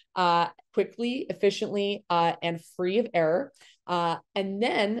servicer quickly, efficiently, and free of error. And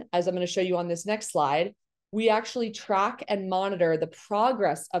then, as I'm going to show you on this next slide, we actually track and monitor the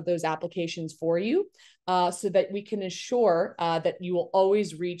progress of those applications for you so that we can ensure that you will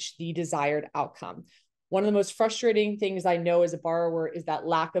always reach the desired outcome. One of the most frustrating things I know as a borrower is that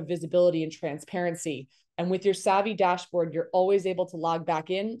lack of visibility and transparency. And with your Savvy dashboard, you're always able to log back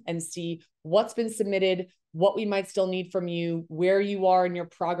in and see what's been submitted, what we might still need from you, where you are in your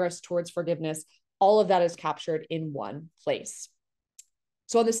progress towards forgiveness. All of that is captured in one place.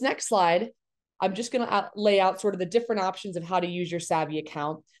 So on this next slide, I'm just going to lay out sort of the different options of how to use your Savvy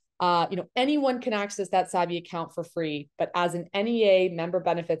account. Anyone can access that Savvy account for free, but as an NEA member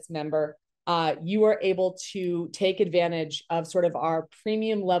benefits member, you are able to take advantage of sort of our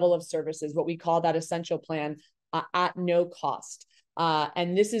premium level of services, what we call that essential plan, at no cost.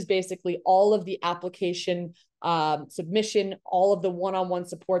 And this is basically all of the application submission, all of the one-on-one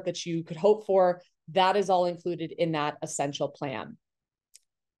support that you could hope for. That is all included in that essential plan.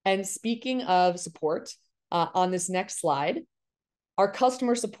 And speaking of support, on this next slide, our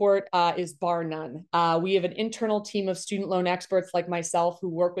customer support is bar none. We have an internal team of student loan experts like myself who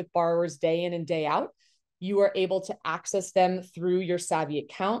work with borrowers day in and day out. You are able to access them through your Savvy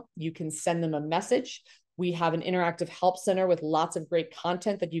account. You can send them a message. We have an interactive help center with lots of great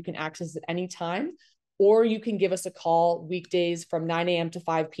content that you can access at any time, or you can give us a call weekdays from 9 a.m. to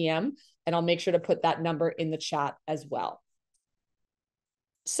 5 p.m. And I'll make sure to put that number in the chat as well.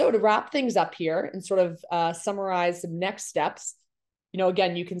 So to wrap things up here and sort of summarize some next steps,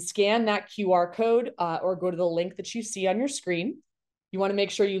 again, you can scan that QR code or go to the link that you see on your screen. You want to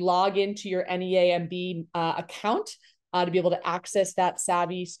make sure you log into your NEAMB account to be able to access that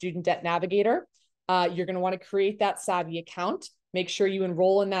Savvy Student Debt Navigator. You're going to want to create that Savvy account. Make sure you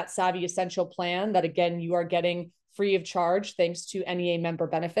enroll in that Savvy Essential Plan that, again, you are getting free of charge thanks to NEA member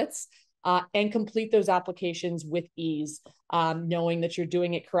benefits. And complete those applications with ease, knowing that you're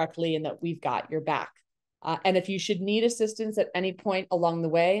doing it correctly and that we've got your back. And if you should need assistance at any point along the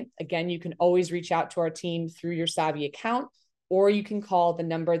way, again, you can always reach out to our team through your Savvy account, or you can call the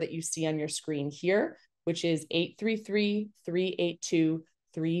number that you see on your screen here, which is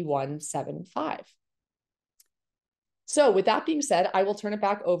 833-382-3175. So with that being said, I will turn it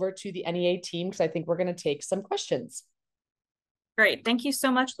back over to the NEA team because I think we're going to take some questions. Great. Thank you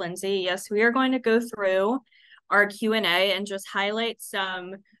so much, Lindsay. Yes, we are going to go through our Q&A and just highlight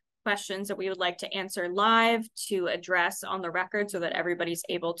some questions that we would like to answer live to address on the record so that everybody's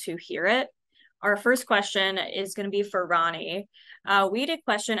able to hear it. Our first question is going to be for Ronnie. We had a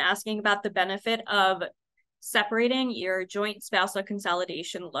question asking about the benefit of separating your joint spousal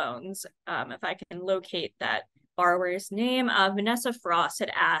consolidation loans. If I can locate that borrower's name, Vanessa Frost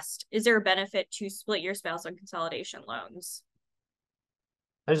had asked, is there a benefit to split your spousal consolidation loans?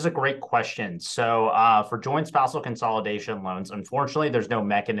 This is a great question. So for joint spousal consolidation loans, unfortunately, there's no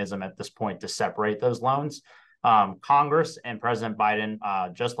mechanism at this point to separate those loans. Congress and President Biden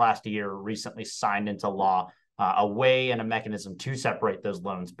just last year recently signed into law a way and a mechanism to separate those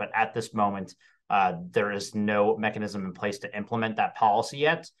loans. But at this moment, there is no mechanism in place to implement that policy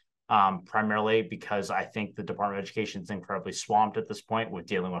yet, primarily because I think the Department of Education is incredibly swamped at this point with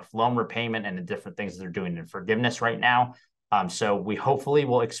dealing with loan repayment and the different things they're doing in forgiveness right now. So we hopefully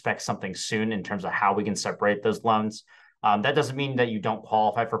will expect something soon in terms of how we can separate those loans. That doesn't mean that you don't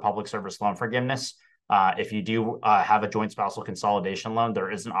qualify for public service loan forgiveness. If you do have a joint spousal consolidation loan,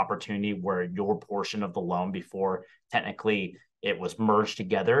 there is an opportunity where your portion of the loan before technically it was merged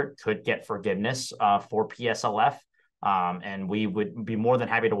together could get forgiveness for PSLF. And we would be more than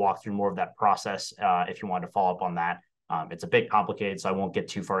happy to walk through more of that process if you want to follow up on that. It's a bit complicated, so I won't get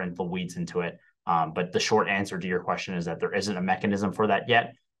too far into the weeds into it. But the short answer to your question is that there isn't a mechanism for that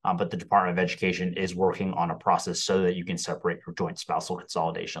yet, but the Department of Education is working on a process so that you can separate your joint spousal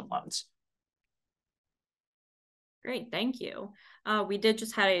consolidation loans. Great, thank you. We did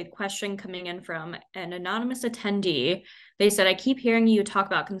just have a question coming in from an anonymous attendee. They said, I keep hearing you talk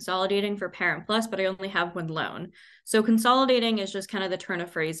about consolidating for Parent Plus, but I only have one loan. So consolidating is just kind of the turn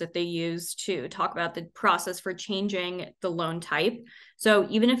of phrase that they use to talk about the process for changing the loan type. So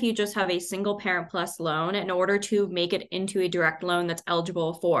even if you just have a single Parent Plus loan, in order to make it into a direct loan that's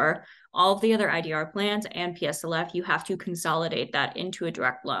eligible for all of the other IDR plans and PSLF, you have to consolidate that into a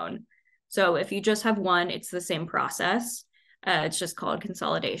direct loan. So if you just have one, it's the same process. It's just called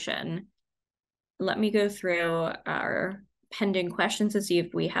consolidation. Let me go through our pending questions to see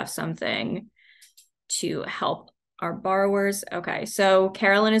if we have something to help our borrowers. Okay, so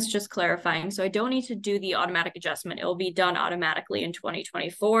Carolyn is just clarifying. So I don't need to do the automatic adjustment. It will be done automatically in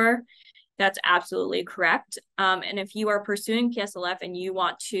 2024. That's absolutely correct. And if you are pursuing PSLF and you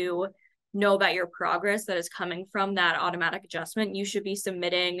want to know about your progress that is coming from that automatic adjustment, you should be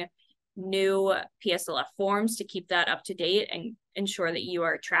submitting new PSLF forms to keep that up to date and ensure that you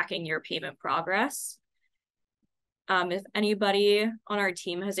are tracking your payment progress. If anybody on our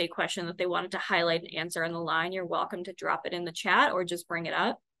team has a question that they wanted to highlight and answer on the line, you're welcome to drop it in the chat or just bring it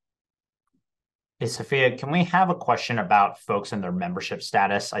up. Hey, Sophia, can we have a question about folks and their membership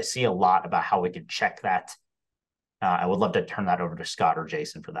status? I see a lot about how we can check that. I would love to turn that over to Scott or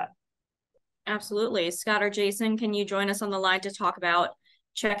Jason for that. Absolutely. Scott or Jason, can you join us on the line to talk about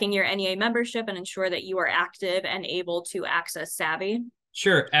checking your NEA membership and ensure that you are active and able to access Savvy?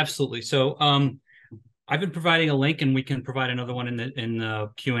 Sure, absolutely. So I've been providing a link, and we can provide another one in the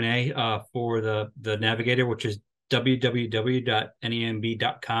Q&A for the navigator, which is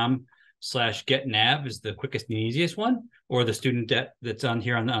www.nemb.com/getnav is the quickest and easiest one, or the student debt that's on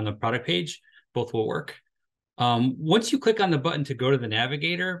here on the product page. Both will work. Once you click on the button to go to the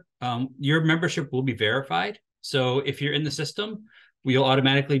navigator, your membership will be verified. So if you're in the system, you'll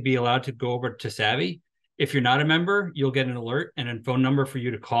automatically be allowed to go over to Savvy. If you're not a member, you'll get an alert and a phone number for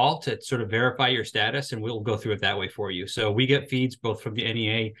you to call to sort of verify your status, and we'll go through it that way for you. So we get feeds both from the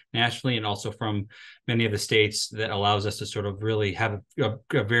NEA nationally and also from many of the states that allows us to sort of really have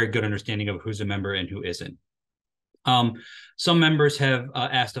a very good understanding of who's a member and who isn't. Some members have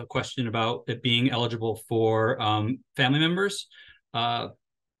asked a question about it being eligible for family members.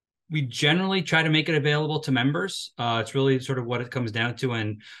 We generally try to make it available to members. It's really sort of what it comes down to.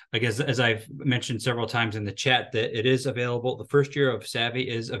 And I guess, as I've mentioned several times in the chat, that it is available. The first year of Savvy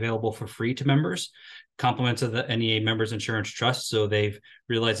is available for free to members, compliments of the NEA Members Insurance Trust. So they've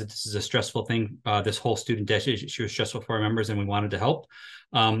realized that this is a stressful thing. This whole student debt issue is stressful for our members, and we wanted to help.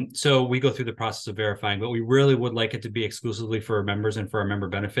 So we go through the process of verifying, but we really would like it to be exclusively for our members and for our member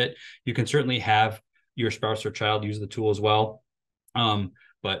benefit. You can certainly have your spouse or child use the tool as well.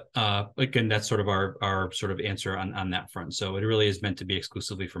 But again, that's sort of our sort of answer on that front. So it really is meant to be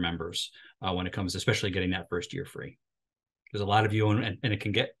exclusively for members when it comes, especially getting that first year free. There's a lot of you, and it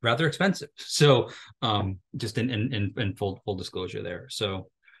can get rather expensive. So just in full disclosure there. So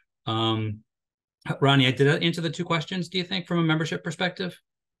Ronnie, did I answer the two questions, do you think, from a membership perspective?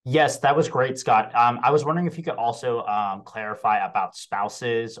 Yes, that was great, Scott. I was wondering if you could also clarify about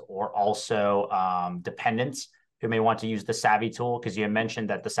spouses or also dependents who may want to use the Savvy tool, because you had mentioned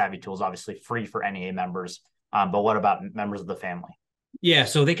that the Savvy tool is obviously free for NEA members, but what about members of the family? Yeah,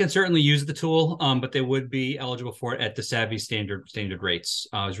 so they can certainly use the tool, but they would be eligible for it at the Savvy standard rates.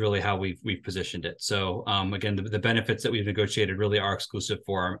 Is really how we've positioned it. So again, the benefits that we've negotiated really are exclusive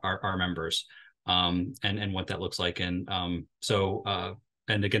for our members, and what that looks like. And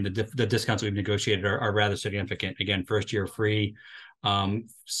and again, the discounts we've negotiated are rather significant. Again, first year free,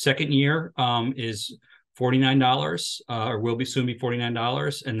 second year is $49, or will be soon be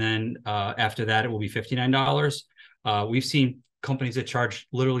 $49, and then after that it will be $59. We've seen companies that charge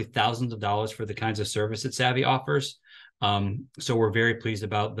literally thousands of dollars for the kinds of service that Savvy offers. So we're very pleased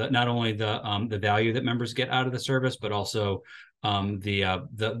about not only the value that members get out of the service, but also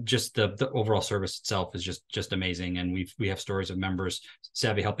the overall service itself is just amazing. And we have stories of members,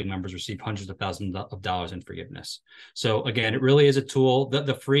 Savvy helping members receive hundreds of thousands of dollars in forgiveness. So again, it really is a tool.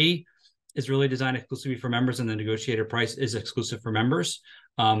 The free is really designed exclusively for members, and the negotiated price is exclusive for members.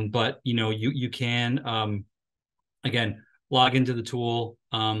 But you can again log into the tool.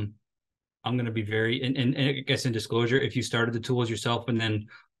 I'm going to be very, and I guess in disclosure, if you started the tools yourself and then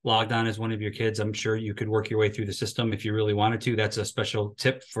logged on as one of your kids, I'm sure you could work your way through the system if you really wanted to. That's a special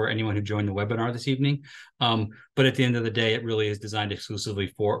tip for anyone who joined the webinar this evening. But at the end of the day, it really is designed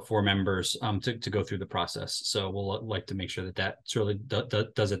exclusively for members to go through the process. So we'll like to make sure that really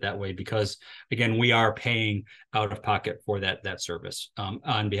does it that way, because again, we are paying out of pocket for that service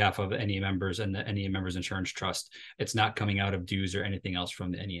on behalf of NEA members and the NEA Members Insurance Trust. It's not coming out of dues or anything else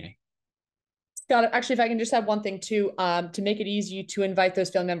from the NEA. Scott, actually, if I can just add one thing too, to make it easy to invite those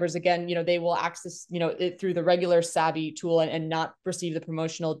family members, again, they will access, it through the regular Savvy tool and not receive the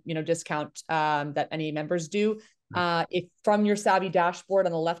promotional, discount that any members do. If from your Savvy dashboard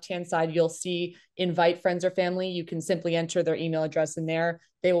on the left-hand side, you'll see invite friends or family, you can simply enter their email address in there.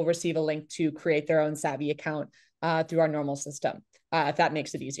 They will receive a link to create their own Savvy account through our normal system, if that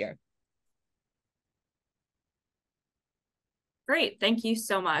makes it easier. Great, thank you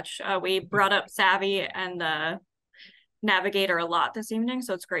so much. We brought up Savvy and the Navigator a lot this evening,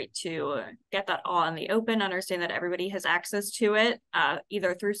 so it's great to get that all in the open, understand that everybody has access to it,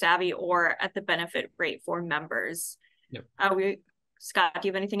 either through Savvy or at the benefit rate for members. Yep. Scott, do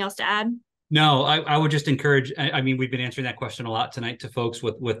you have anything else to add? No, I would just encourage, I mean, we've been answering that question a lot tonight to folks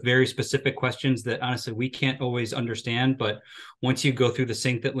with very specific questions that honestly we can't always understand. But once you go through the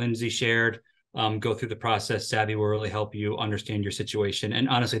sync that Lindsay shared, go through the process, Savvy will really help you understand your situation. And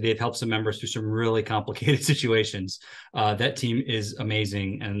honestly, they've helped some members through some really complicated situations. That team is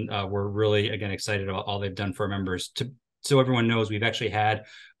amazing. And we're really, again, excited about all they've done for our members. So everyone knows, we've actually had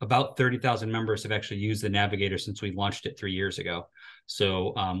about 30,000 members have actually used the Navigator since we launched it 3 years ago.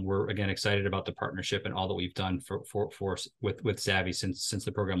 So we're, again, excited about the partnership and all that we've done with Savvy since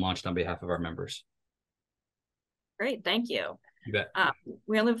the program launched on behalf of our members. Great, thank you. You bet.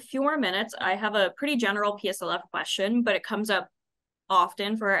 We only have a few more minutes. I have a pretty general PSLF question, but it comes up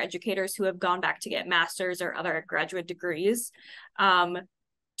often for our educators who have gone back to get master's or other graduate degrees.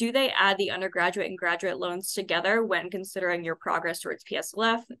 Do they add the undergraduate and graduate loans together when considering your progress towards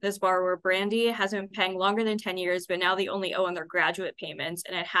PSLF? This borrower, Brandy, hasn't been paying longer than 10 years, but now they only owe on their graduate payments,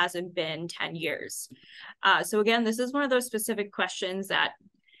 and it hasn't been 10 years. So again, this is one of those specific questions that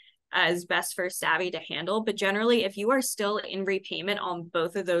is best for Savvy to handle. But generally, if you are still in repayment on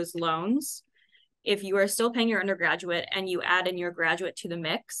both of those loans, if you are still paying your undergraduate and you add in your graduate to the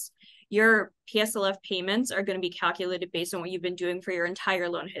mix, your PSLF payments are going to be calculated based on what you've been doing for your entire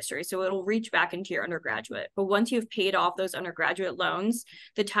loan history. So it'll reach back into your undergraduate. But once you've paid off those undergraduate loans,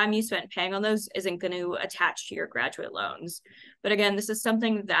 the time you spent paying on those isn't going to attach to your graduate loans. But again, this is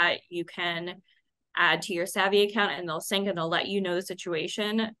something that you can add to your Savvy account, and they'll sync and they'll let you know the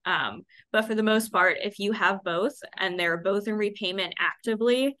situation. But for the most part, if you have both and they're both in repayment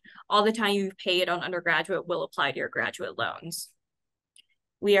actively, all the time you've paid on undergraduate will apply to your graduate loans.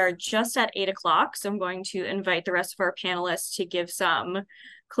 We are just at 8 o'clock, so I'm going to invite the rest of our panelists to give some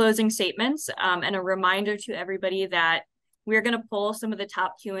closing statements, and a reminder to everybody that we're going to pull some of the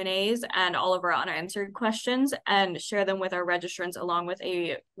top Q&As and all of our unanswered questions and share them with our registrants, along with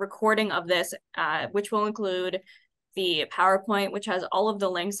a recording of this, which will include the PowerPoint, which has all of the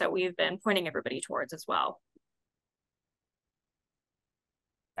links that we've been pointing everybody towards as well.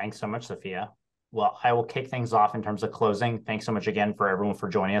 Thanks so much, Sophia. Well, I will kick things off in terms of closing. Thanks so much again for everyone for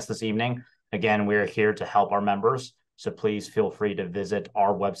joining us this evening. Again, we're here to help our members, so please feel free to visit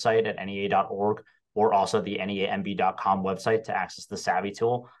our website at NEA.org or also the NEAMB.com website to access the Savvy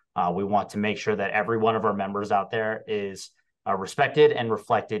tool. We want to make sure that every one of our members out there is respected and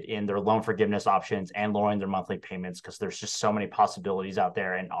reflected in their loan forgiveness options and lowering their monthly payments, because there's just so many possibilities out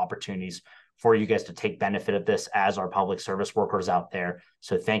there and opportunities for you guys to take benefit of this as our public service workers out there.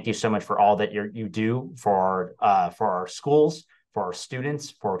 So thank you so much for all that you do for our schools, for our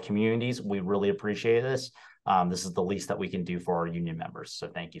students, for our communities. We really appreciate this. This is the least that we can do for our union members. So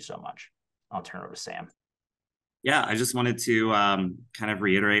thank you so much. I'll turn it over to Sam. Yeah, I just wanted to kind of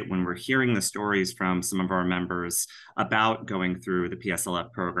reiterate, when we're hearing the stories from some of our members about going through the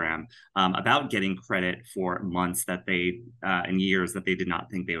PSLF program, about getting credit for months that they and years that they did not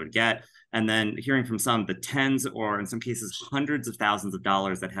think they would get, and then hearing from some the tens or in some cases hundreds of thousands of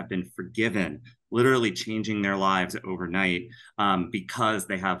dollars that have been forgiven, literally changing their lives overnight because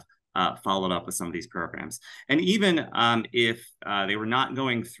they have followed up with some of these programs. And even if they were not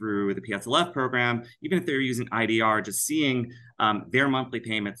going through the PSLF program, even if they're using IDR, just seeing their monthly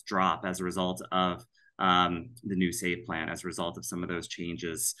payments drop as a result of the new SAVE plan, as a result of some of those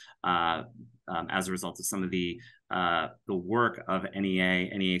changes, as a result of some of the work of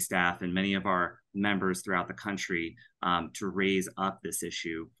NEA staff and many of our members throughout the country to raise up this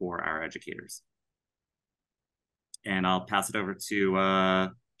issue for our educators. And I'll pass it over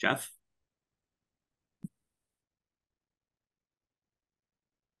to Jeff?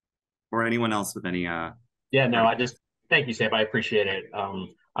 Or anyone else with any Yeah, no, thank you, Sam. I appreciate it.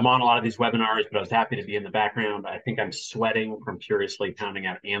 I'm on a lot of these webinars, but I was happy to be in the background. I think I'm sweating from furiously pounding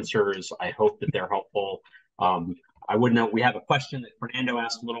out answers. I hope that they're helpful. I would note we have a question that Fernando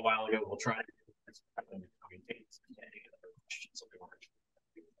asked a little while ago. We'll try to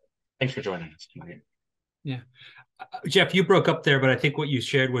Thanks for joining us tonight. Yeah. Jeff, you broke up there, but I think what you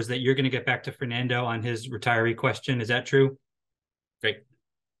shared was that you're going to get back to Fernando on his retiree question. Is that true? Great.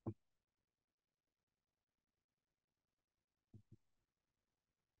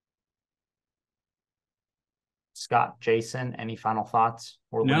 Scott, Jason, any final thoughts?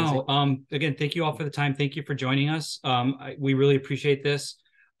 Or no. Again, thank you all for the time. Thank you for joining us. We really appreciate this.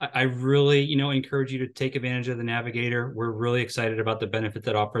 I really, encourage you to take advantage of the Navigator. We're really excited about the benefit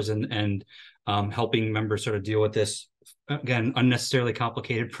that offers and helping members sort of deal with this, again, unnecessarily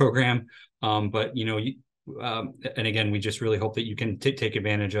complicated program. But, and again, we just really hope that you can take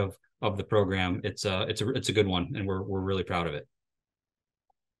advantage of the program. It's a good one, and we're really proud of it.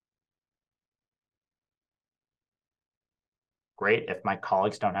 great. If my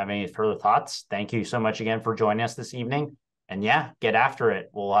colleagues don't have any further thoughts, thank you so much again for joining us this evening. And yeah, get after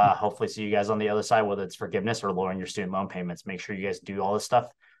it. We'll hopefully see you guys on the other side, whether it's forgiveness or lowering your student loan payments. Make sure you guys do all this stuff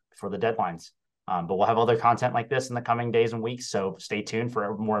before the deadlines. But we'll have other content like this in the coming days and weeks. So stay tuned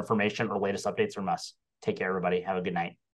for more information or latest updates from us. Take care, everybody. Have a good night.